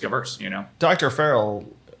also risk averse, Dr. Farrell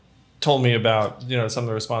told me about, some of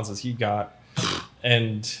the responses he got.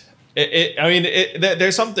 And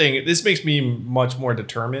there's something, this makes me much more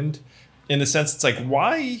determined in the sense it's like,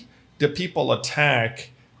 why do people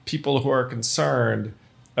attack people who are concerned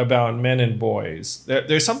about men and boys?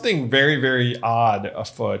 There's something very, very odd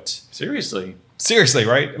afoot. Seriously,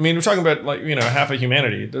 right? I mean, we're talking about half of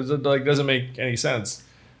humanity. Doesn't make any sense.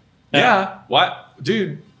 Yeah. What?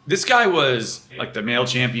 Dude, this guy was like the male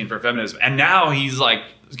champion for feminism. And now he's like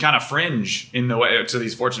kind of fringe in the way to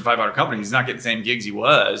these Fortune 500 companies. He's not getting the same gigs he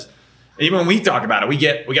was. Even when we talk about it, we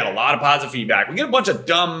get a lot of positive feedback. We get a bunch of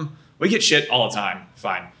we get shit all the time.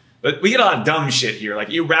 Fine. But we get a lot of dumb shit here, like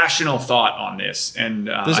irrational thought on this. And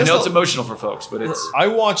I know it's emotional for folks, but it's... I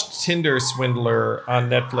watched Tinder Swindler on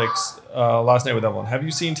Netflix last night with Evelyn. Have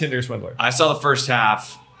you seen Tinder Swindler? I saw the first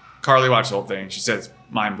half. Carly watched the whole thing. She said it's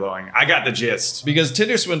mind-blowing. I got the gist. Because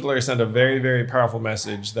Tinder Swindler sent a very, very powerful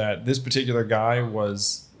message that this particular guy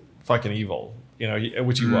was fucking evil,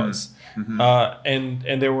 which he was. Mm-hmm.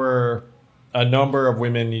 And there were a number of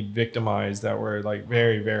women he victimized that were like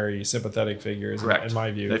very, very sympathetic figures, in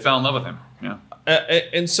my view. They fell in love with him. Yeah.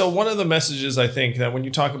 And so one of the messages, I think, that when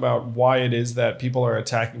you talk about why it is that people are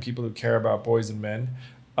attacking people who care about boys and men,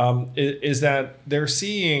 is that they're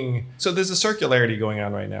seeing... So there's a circularity going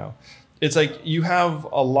on right now. It's like you have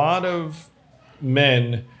a lot of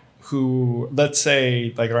men who, let's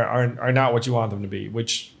say, like are not what you want them to be,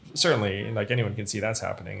 which certainly, like, anyone can see that's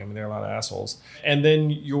happening. I mean, there are a lot of assholes. And then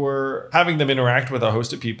you're having them interact with a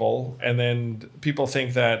host of people, and then people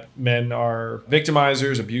think that men are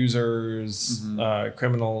victimizers, abusers,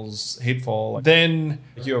 criminals, hateful. Then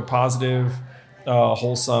you have positive,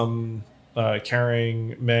 wholesome,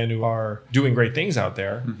 caring men who are doing great things out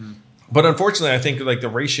there. But unfortunately, I think like the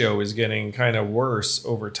ratio is getting kind of worse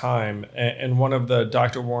over time. And one of the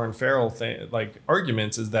Dr. Warren Farrell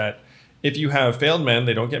arguments is that if you have failed men,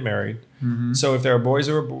 they don't get married. So if there are boys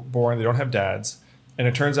who are born, they don't have dads. And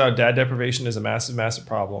it turns out dad deprivation is a massive, massive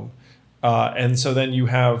problem. And so then you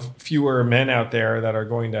have fewer men out there that are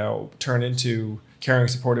going to turn into caring,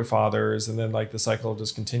 supportive fathers. And then like the cycle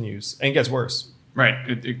just continues and gets worse. Right.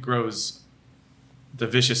 It grows. The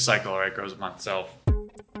vicious cycle, right, grows upon itself.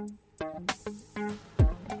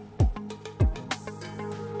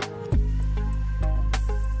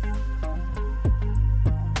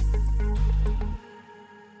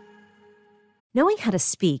 Knowing how to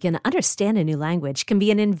speak and understand a new language can be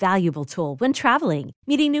an invaluable tool when traveling,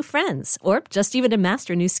 meeting new friends, or just even to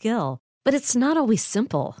master a new skill. But it's not always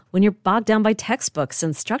simple when you're bogged down by textbooks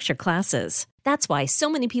and structured classes. That's why so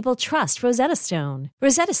many people trust Rosetta Stone.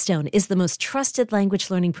 Rosetta Stone is the most trusted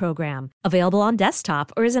language learning program, available on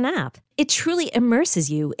desktop or as an app. It truly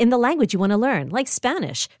immerses you in the language you want to learn, like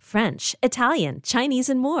Spanish, French, Italian, Chinese,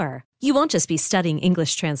 and more. You won't just be studying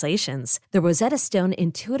English translations. The Rosetta Stone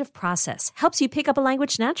intuitive process helps you pick up a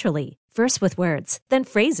language naturally, first with words, then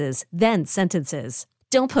phrases, then sentences.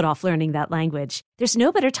 Don't put off learning that language. There's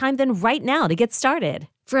no better time than right now to get started.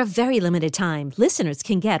 For a very limited time, listeners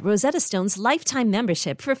can get Rosetta Stone's lifetime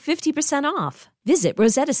membership for 50% off. Visit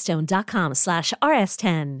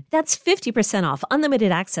rosettastone.com/rs10. That's 50% off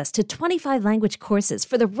unlimited access to 25 language courses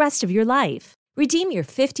for the rest of your life. Redeem your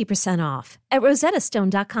 50% off at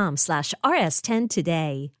rosettastone.com/rs10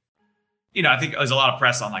 today. You know, I think there's a lot of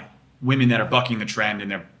press on like women that are bucking the trend and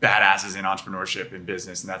they're badasses in entrepreneurship and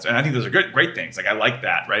business, and I think those are great things. Like I like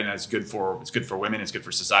that, right? And it's good for women, it's good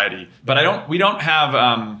for society. But we don't have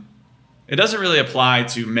it doesn't really apply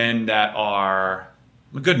to men that are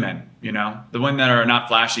good men, you know? The women that are not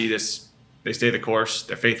flashy, they stay the course,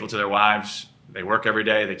 they're faithful to their wives, they work every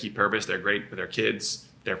day, they keep purpose, they're great with their kids,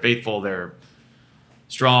 they're faithful, they're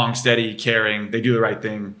strong, steady, caring, they do the right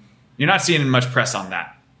thing. You're not seeing much press on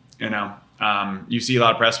that, you know? You see a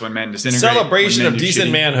lot of press when men disintegrate. Celebration of decent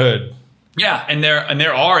manhood. Yeah, and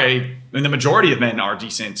the majority of men are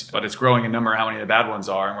decent, but it's growing in number how many of the bad ones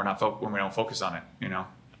are, and when we don't focus on it, you know.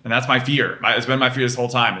 And that's my fear. It's been my fear this whole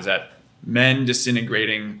time, is that men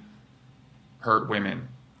disintegrating hurt women,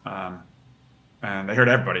 and they hurt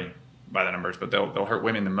everybody by the numbers, but they'll hurt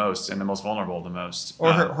women the most and the most vulnerable the most,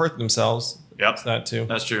 or hurt themselves. Yep, that's that too.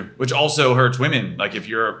 That's true. Which also hurts women. Like if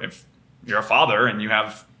you're a father and you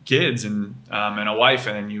have kids and a wife,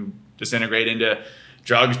 and then you disintegrate into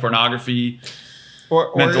drugs, pornography,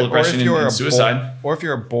 or mental depression, and suicide. Or if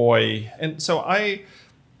you're a boy. And so I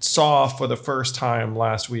saw for the first time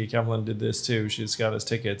last week, Evelyn did this too, she's got us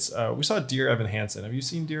tickets. We saw Dear Evan Hansen. Have you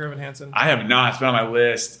seen Dear Evan Hansen? I have not. It's been on my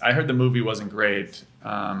list. I heard the movie wasn't great.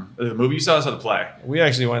 The movie you saw, I saw the play. We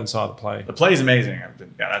actually went and saw the play. The play is amazing.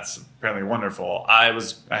 Yeah, that's apparently wonderful. I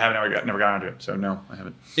haven't never got into it, so no, I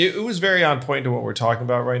haven't. It was very on point to what we're talking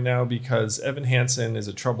about right now, because Evan Hansen is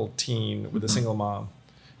a troubled teen with a single mom,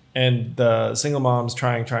 and the single mom's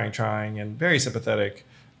trying, and very sympathetic,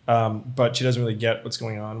 but she doesn't really get what's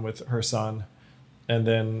going on with her son, and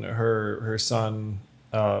then her son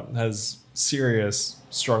has serious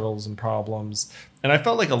struggles and problems. And I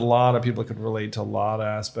felt like a lot of people could relate to a lot of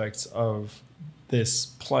aspects of this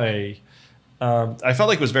play. I felt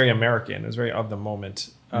like it was very American. It was very of the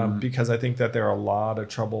moment, because I think that there are a lot of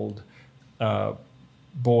troubled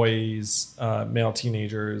boys, male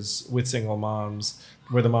teenagers with single moms,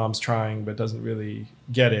 where the mom's trying but doesn't really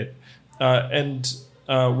get it. And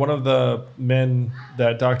one of the men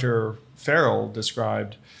that Dr. Farrell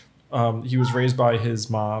described, he was raised by his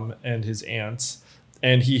mom and his aunts,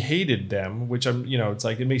 and he hated them, which it's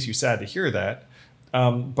like, it makes you sad to hear that.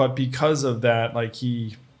 But because of that, like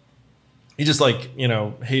he just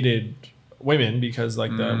hated women, because like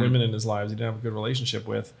the women in his lives he didn't have a good relationship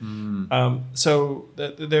with. So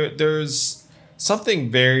there's something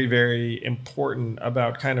very, very important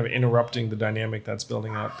about kind of interrupting the dynamic that's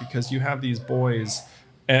building up, because you have these boys,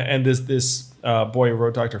 and this boy who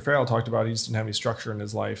wrote Dr. Farrell talked about he just didn't have any structure in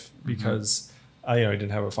his life because he didn't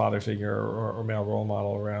have a father figure or male role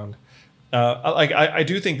model around. I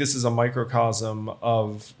do think this is a microcosm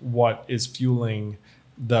of what is fueling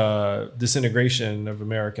the disintegration of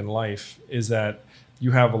American life, is that you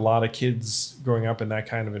have a lot of kids growing up in that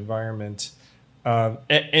kind of environment.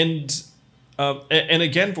 And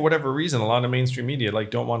again, for whatever reason, a lot of mainstream media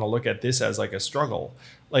don't want to look at this as a struggle.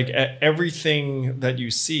 Everything that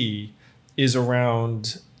you see is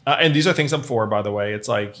around, and these are things I'm for, by the way. It's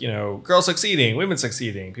girls succeeding, women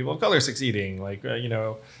succeeding, people of color succeeding,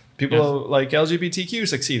 people like LGBTQ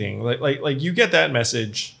succeeding. You get that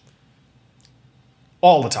message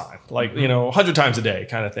all the time, 100 times a day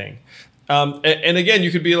kind of thing. And again,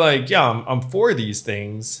 you could be I'm for these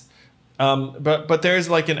things. But there's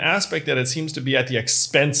an aspect that it seems to be at the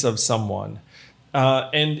expense of someone.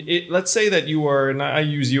 And let's say that you are, and I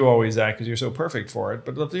use you always, Zach, because you're so perfect for it.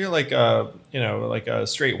 But if you're a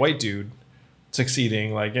straight white dude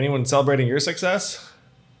succeeding, anyone celebrating your success?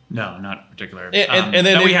 No, not particular. And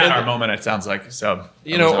then we had our moment. It sounds like so.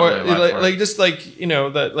 You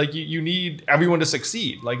need everyone to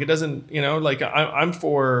succeed. It doesn't. I'm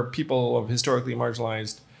for people of historically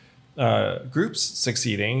marginalized groups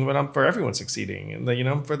succeeding, but I'm for everyone succeeding, and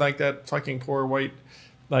I'm for that fucking poor white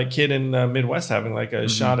kid in the Midwest having a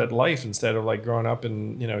shot at life instead of growing up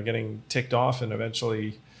and getting ticked off and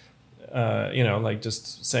eventually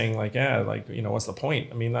just saying what's the point?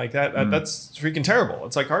 I mean that's freaking terrible.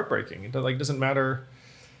 It's heartbreaking. It doesn't matter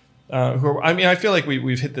I feel like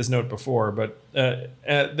we've hit this note before, but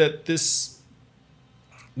that this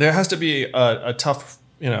there has to be a tough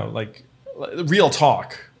real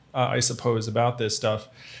talk. I suppose, about this stuff.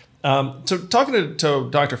 So talking to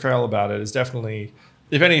Dr. Farrell about it is definitely,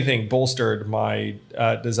 if anything, bolstered my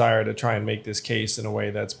desire to try and make this case in a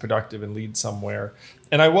way that's productive and lead somewhere.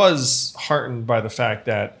 And I was heartened by the fact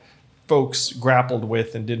that folks grappled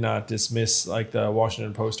with and did not dismiss the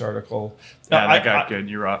Washington Post article. Yeah, that got good.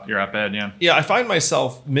 Your op-ed, yeah. Yeah, I find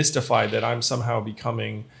myself mystified that I'm somehow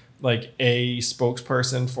becoming a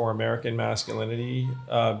spokesperson for American masculinity,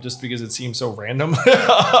 just because it seems so random.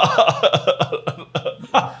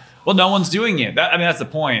 Well, no one's doing it. That's the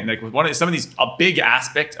point. A big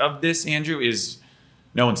aspect of this, Andrew, is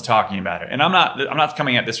no one's talking about it. And I'm not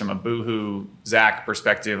coming at this from a boohoo Zach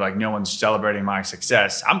perspective, no one's celebrating my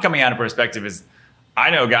success. I'm coming at a perspective is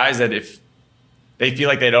I know guys that if they feel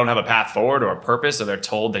like they don't have a path forward or a purpose, or they're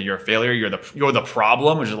told that you're a failure, you're the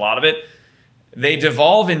problem, which is a lot of it, they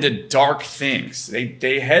devolve into dark things.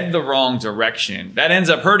 They head the wrong direction. That ends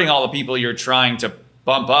up hurting all the people you're trying to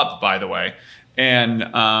bump up, by the way. And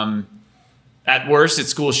at worst, it's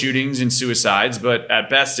school shootings and suicides. But at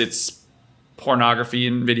best, it's pornography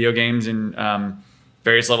and video games and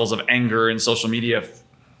various levels of anger and social media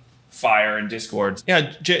fire and discord.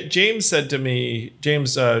 Yeah, James said to me,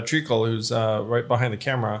 James Treacle, who's right behind the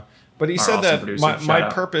camera, but he said that my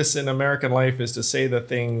purpose in American life is to say the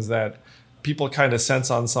things that people kind of sense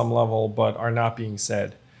on some level, but are not being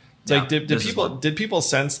said. It's did people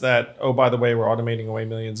sense that, oh, by the way, we're automating away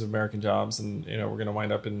millions of American jobs, and we're going to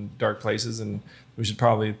wind up in dark places, and we should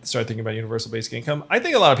probably start thinking about universal basic income? I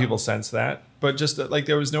think a lot of people sense that, but just that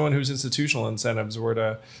there was no one whose institutional incentives were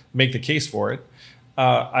to make the case for it.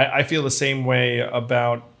 I feel the same way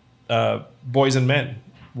about boys and men,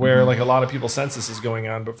 where a lot of people sense this is going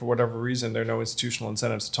on, but for whatever reason, there are no institutional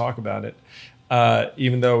incentives to talk about it.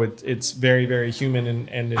 Even though it's very, very human and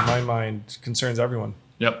in my mind concerns everyone.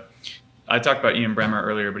 Yep. I talked about Ian Bremmer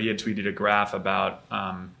earlier, but he had tweeted a graph about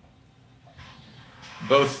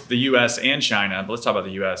both the U.S. and China, but let's talk about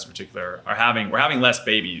the U.S. in particular, we're having less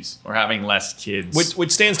babies, we're having less kids.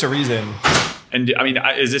 Which stands to reason. And I mean,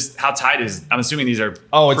 is this, how tight is, I'm assuming these are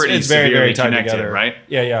it's very, very tied together, right?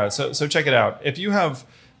 Yeah. So check it out. If you have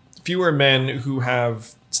fewer men who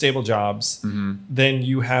have stable jobs, then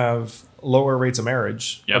you have lower rates of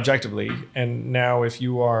marriage, objectively. And now if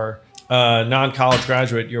you are a non-college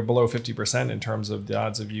graduate, you're below 50% in terms of the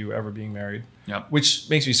odds of you ever being married. Which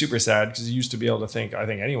makes me super sad, because you used to be able to think, I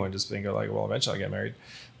think anyone just think well, eventually I'll get married.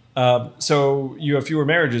 So you have fewer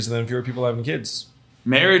marriages and then fewer people having kids.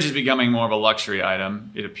 Marriage is becoming more of a luxury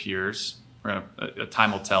item, it appears.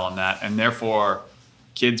 Time will tell on that. And therefore,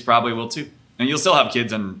 kids probably will too. And you'll still have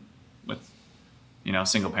kids with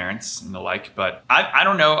single parents and the like. But I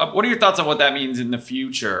don't know. What are your thoughts on what that means in the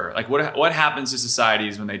future? What happens to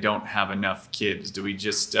societies when they don't have enough kids? Do we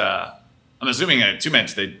just... I'm assuming too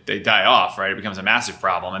much, they die off, right? It becomes a massive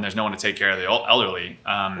problem, and there's no one to take care of the elderly.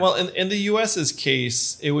 Well, in the U.S.'s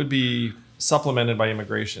case, it would be supplemented by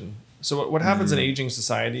immigration. So what happens in aging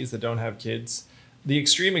societies that don't have kids? The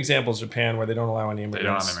extreme example is Japan, where they don't allow any immigrants. They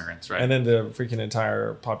don't have immigrants, right? And then the freaking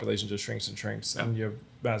entire population just shrinks and shrinks, and you have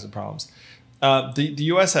massive problems. The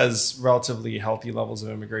U.S. has relatively healthy levels of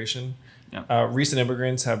immigration. Recent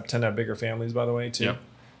immigrants tend to have bigger families, by the way, too.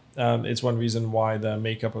 It's one reason why the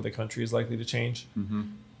makeup of the country is likely to change.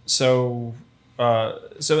 So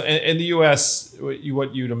in the U.S.,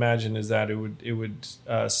 what you'd imagine is that it would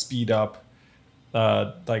speed up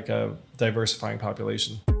like a diversifying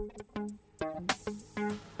population.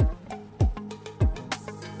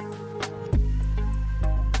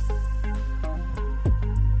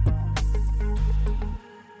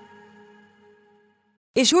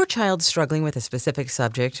 Is your child struggling with a specific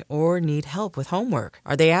subject or need help with homework?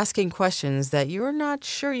 Are they asking questions that you're not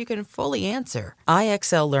sure you can fully answer?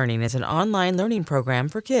 IXL Learning is an online learning program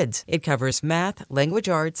for kids. It covers math, language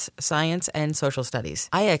arts, science, and social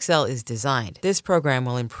studies. IXL is designed. This program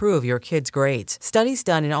will improve your kids' grades. Studies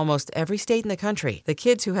done in almost every state in the country. The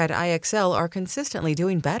kids who had IXL are consistently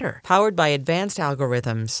doing better. Powered by advanced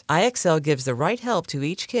algorithms, IXL gives the right help to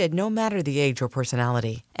each kid no matter the age or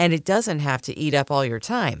personality. And it doesn't have to eat up all your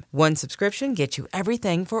time. One subscription gets you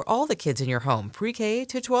everything for all the kids in your home, pre-K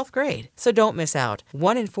to 12th grade. So don't miss out.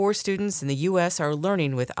 1 in 4 students in the U.S. are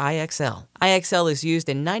learning with IXL. IXL is used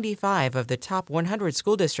in 95 of the top 100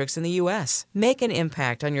 school districts in the U.S. Make an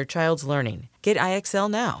impact on your child's learning. Get IXL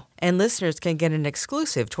now. And listeners can get an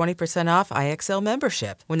exclusive 20% off IXL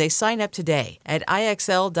membership when they sign up today at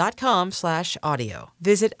IXL.com/audio.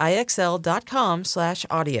 Visit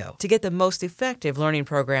IXL.com/audio to get the most effective learning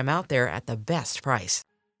program out there at the best price.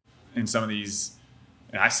 In some of these,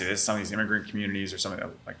 and I say this, some of these immigrant communities or some of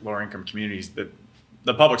the like lower income communities, the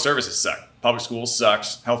public services suck. Public schools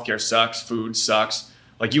sucks. Healthcare sucks. Food sucks.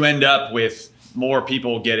 Like you end up with more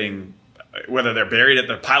people getting, whether they're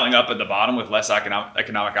piling up at the bottom with less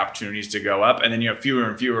economic opportunities to go up. And then you have fewer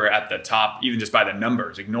and fewer at the top, even just by the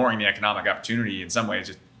numbers, ignoring the economic opportunity in some ways,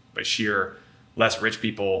 just by sheer less rich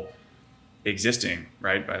people existing,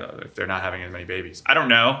 right? If they're not having as many babies. I don't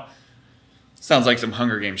know. Sounds like some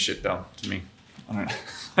Hunger Games shit though, to me. I don't know.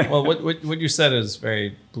 Well, what you said is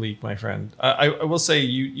very bleak, my friend. I will say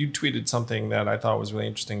you tweeted something that I thought was really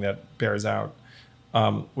interesting that bears out,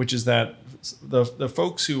 which is that the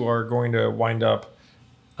folks who are going to wind up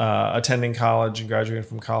attending college and graduating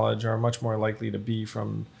from college are much more likely to be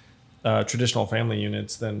from traditional family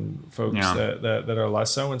units than folks that are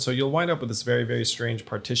less so. And so you'll wind up with this very, very strange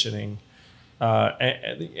partitioning.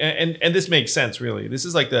 And this makes sense, really. This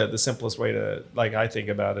is like the simplest way to, like, I think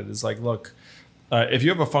about it is like, look, if you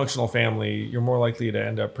have a functional family, you're more likely to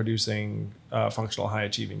end up producing functional,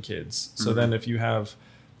 high-achieving kids. So then if you have,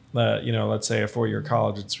 let's say a 4-year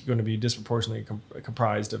college, it's going to be disproportionately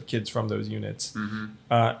comprised of kids from those units.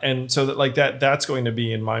 And so that's going to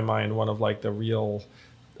be, in my mind, one of like the real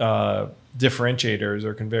differentiators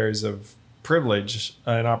or conveyors of privilege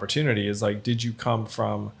and opportunity is like, did you come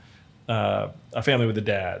from a family with a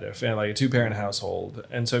dad, like a 2-parent household?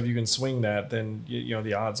 And so if you can swing that, then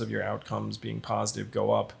the odds of your outcomes being positive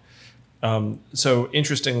go up. So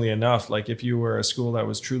interestingly enough, like if you were a school that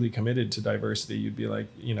was truly committed to diversity, you'd be like,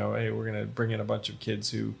 hey, we're going to bring in a bunch of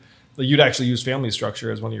kids who, like, you'd actually use family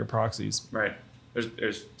structure as one of your proxies. Right.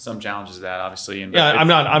 There's some challenges to that, obviously. And I'm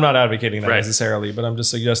not advocating that necessarily, but I'm just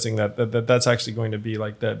suggesting that's actually going to be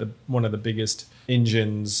like the one of the biggest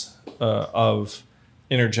engines of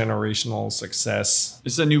intergenerational success.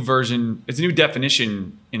 It's a new version. It's a new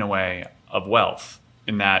definition, in a way, of wealth,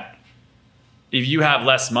 in that if you have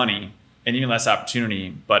less money and even less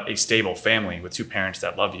opportunity, but a stable family with 2 parents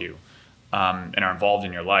that love you and are involved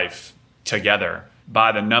in your life together,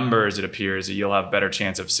 by the numbers, it appears that you'll have a better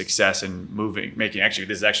chance of success in this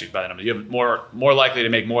is actually by the numbers. You have more likely to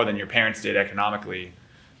make more than your parents did economically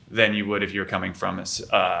than you would if you were coming from a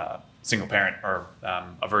single parent or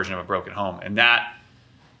a version of a broken home. And that,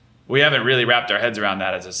 we haven't really wrapped our heads around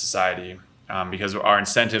that as a society because our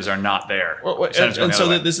incentives are not there. And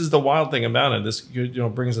so this is the wild thing about it. This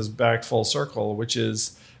brings us back full circle, which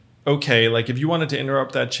is, okay, like if you wanted to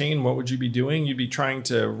interrupt that chain, what would you be doing? You'd be trying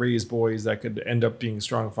to raise boys that could end up being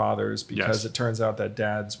strong fathers, because it turns out that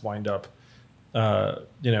dads wind up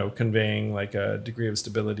conveying like a degree of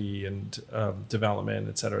stability and development,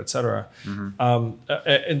 et cetera, et cetera.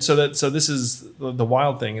 And so this is the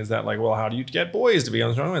wild thing is that, like, well, how do you get boys to be on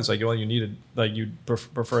the strong? It's like, well, you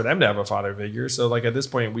prefer them to have a father figure. So like at this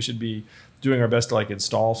point, we should be doing our best to like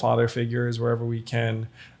install father figures wherever we can.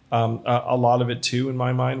 A lot of it too, in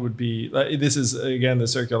my mind, would be, this is again, the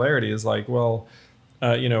circularity is like, well,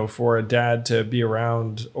 for a dad to be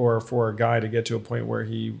around or for a guy to get to a point where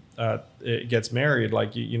he gets married,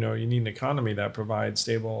 like, you need an economy that provides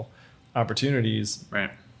stable opportunities.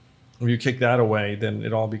 Right. If you kick that away, then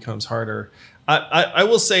it all becomes harder. I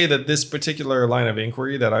will say that this particular line of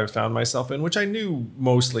inquiry that I've found myself in, which I knew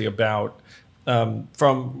mostly about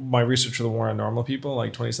from my research for the War on Normal People,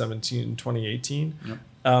 like 2017, 2018,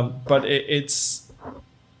 but it's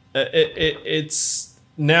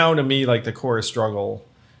now to me like the core struggle.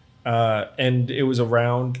 And it was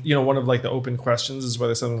around, one of like the open questions is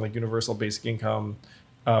whether something like universal basic income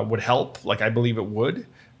would help. Like I believe it would.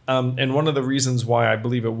 And one of the reasons why I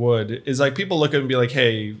believe it would is like people look at it and be like,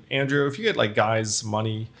 hey, Andrew, if you get like guys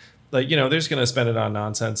money, like, they're just going to spend it on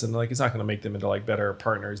nonsense and like it's not going to make them into like better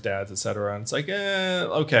partners, dads, etc. And it's like,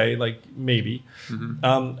 okay, like maybe.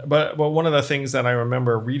 But one of the things that I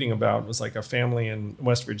remember reading about was like a family in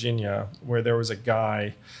West Virginia where there was a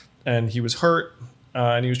guy and he was hurt.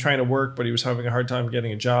 And he was trying to work, but he was having a hard time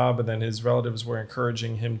getting a job. And then his relatives were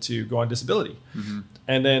encouraging him to go on disability.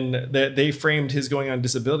 And then they framed his going on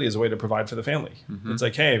disability as a way to provide for the family. It's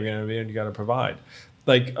like, hey, you got to provide.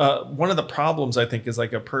 Like one of the problems I think is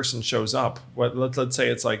like a person shows up. Let's say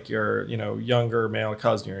it's like your younger male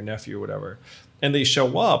cousin, your nephew, or whatever, and they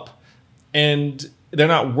show up and they're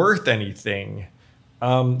not worth anything.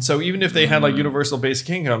 So even if they had like universal basic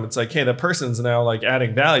income, it's like, hey, that person's now like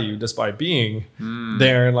adding value just by being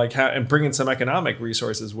there and like and bringing some economic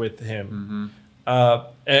resources with him.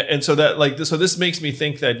 And so that like so this makes me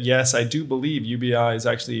think that yes, I do believe UBI is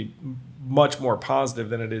actually much more positive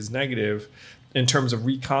than it is negative in terms of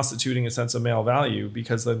reconstituting a sense of male value,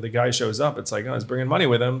 because then the guy shows up, it's like, oh, he's bringing money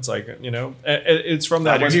with him. It's like, it's from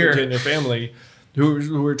that West Virginia family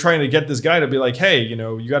who are trying to get this guy to be like, hey,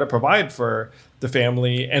 you got to provide for the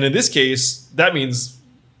family. And in this case, that means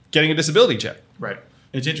getting a disability check. Right.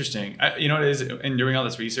 It's interesting. It is, in doing all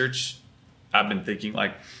this research, I've been thinking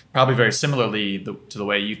like probably very similarly to the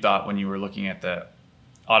way you thought when you were looking at the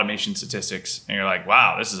automation statistics, and you're like,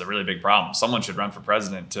 wow, this is a really big problem. Someone should run for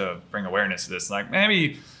president to bring awareness to this. Like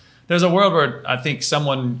maybe there's a world where I think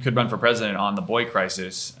someone could run for president on the boy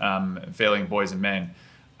crisis, failing boys and men.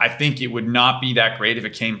 I think it would not be that great if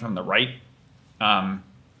it came from the right,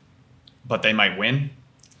 but they might win.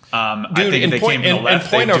 I think if they came from the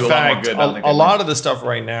left, they'd do a lot more good. A lot of the stuff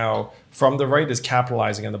right now from the right is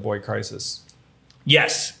capitalizing on the boy crisis.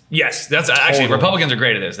 Yes. That's actually Republicans are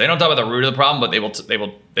great at this. They don't talk about the root of the problem, but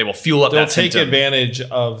they will fuel up. They'll take advantage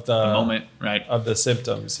of the moment, right? Of the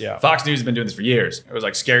symptoms. Yeah. Fox News has been doing this for years. It was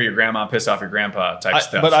like scare your grandma, piss off your grandpa type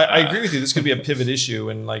stuff. But I agree with you. This could be a pivot issue,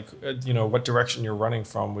 and like what direction you're running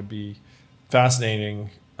from would be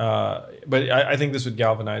fascinating. But I think this would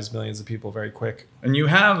galvanize millions of people very quick. And you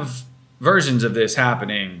have versions of this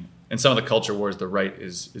happening. In some of the culture wars, the right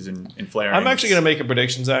is in flaring. I'm actually going to make a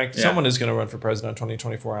prediction, Zach. Yeah. Someone is going to run for president in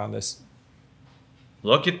 2024 on this.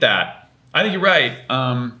 Look at that. I think you're right.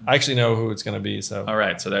 I actually know who it's going to be. So all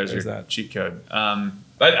right. So there's your that cheat code.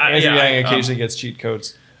 But Andrew Yang occasionally gets cheat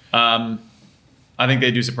codes. I think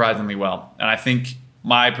they do surprisingly well. And I think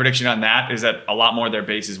my prediction on that is that a lot more of their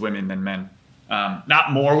base is women than men.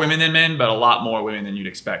 Not more women than men, but a lot more women than you'd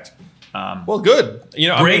expect. Well, good. Great.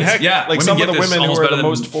 I mean, heck, yeah. Like some of the women who are the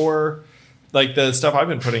most for, like the stuff I've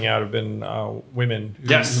been putting out have been women who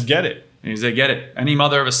get it. They get it. Any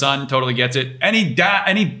mother of a son totally gets it.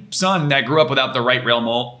 Any son that grew up without the right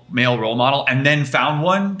male role model and then found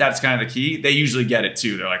one, that's kind of the key. They usually get it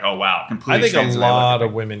too. They're like, oh wow, completely. I think a lot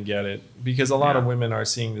of women get it because a lot of women are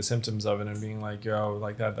seeing the symptoms of it and being like, yo,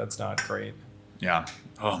 like that's not great. Yeah.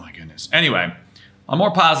 Oh my goodness. Anyway, on a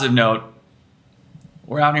more positive note,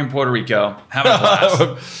 we're out here in Puerto Rico having a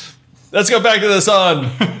blast. Let's go back to the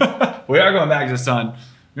sun. We are going back to the sun.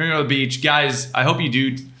 We're going to go to the beach. Guys, I hope you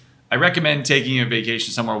do. I recommend taking a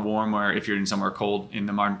vacation somewhere warm, where if you're in somewhere cold in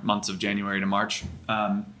the months of January to March.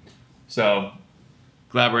 So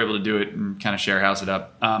glad we're able to do it and kind of share house it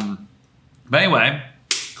up. But anyway,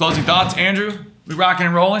 closing thoughts, Andrew? We rocking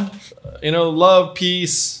and rolling? Love,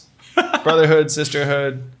 peace, brotherhood,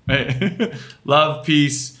 sisterhood. Love,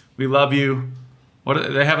 peace. We love you.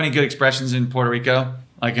 Do they have any good expressions in Puerto Rico?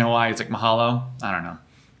 Like in Hawaii, it's like mahalo. I don't know.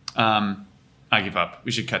 I give up.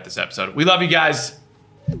 We should cut this episode. We love you guys.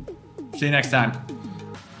 See you next time.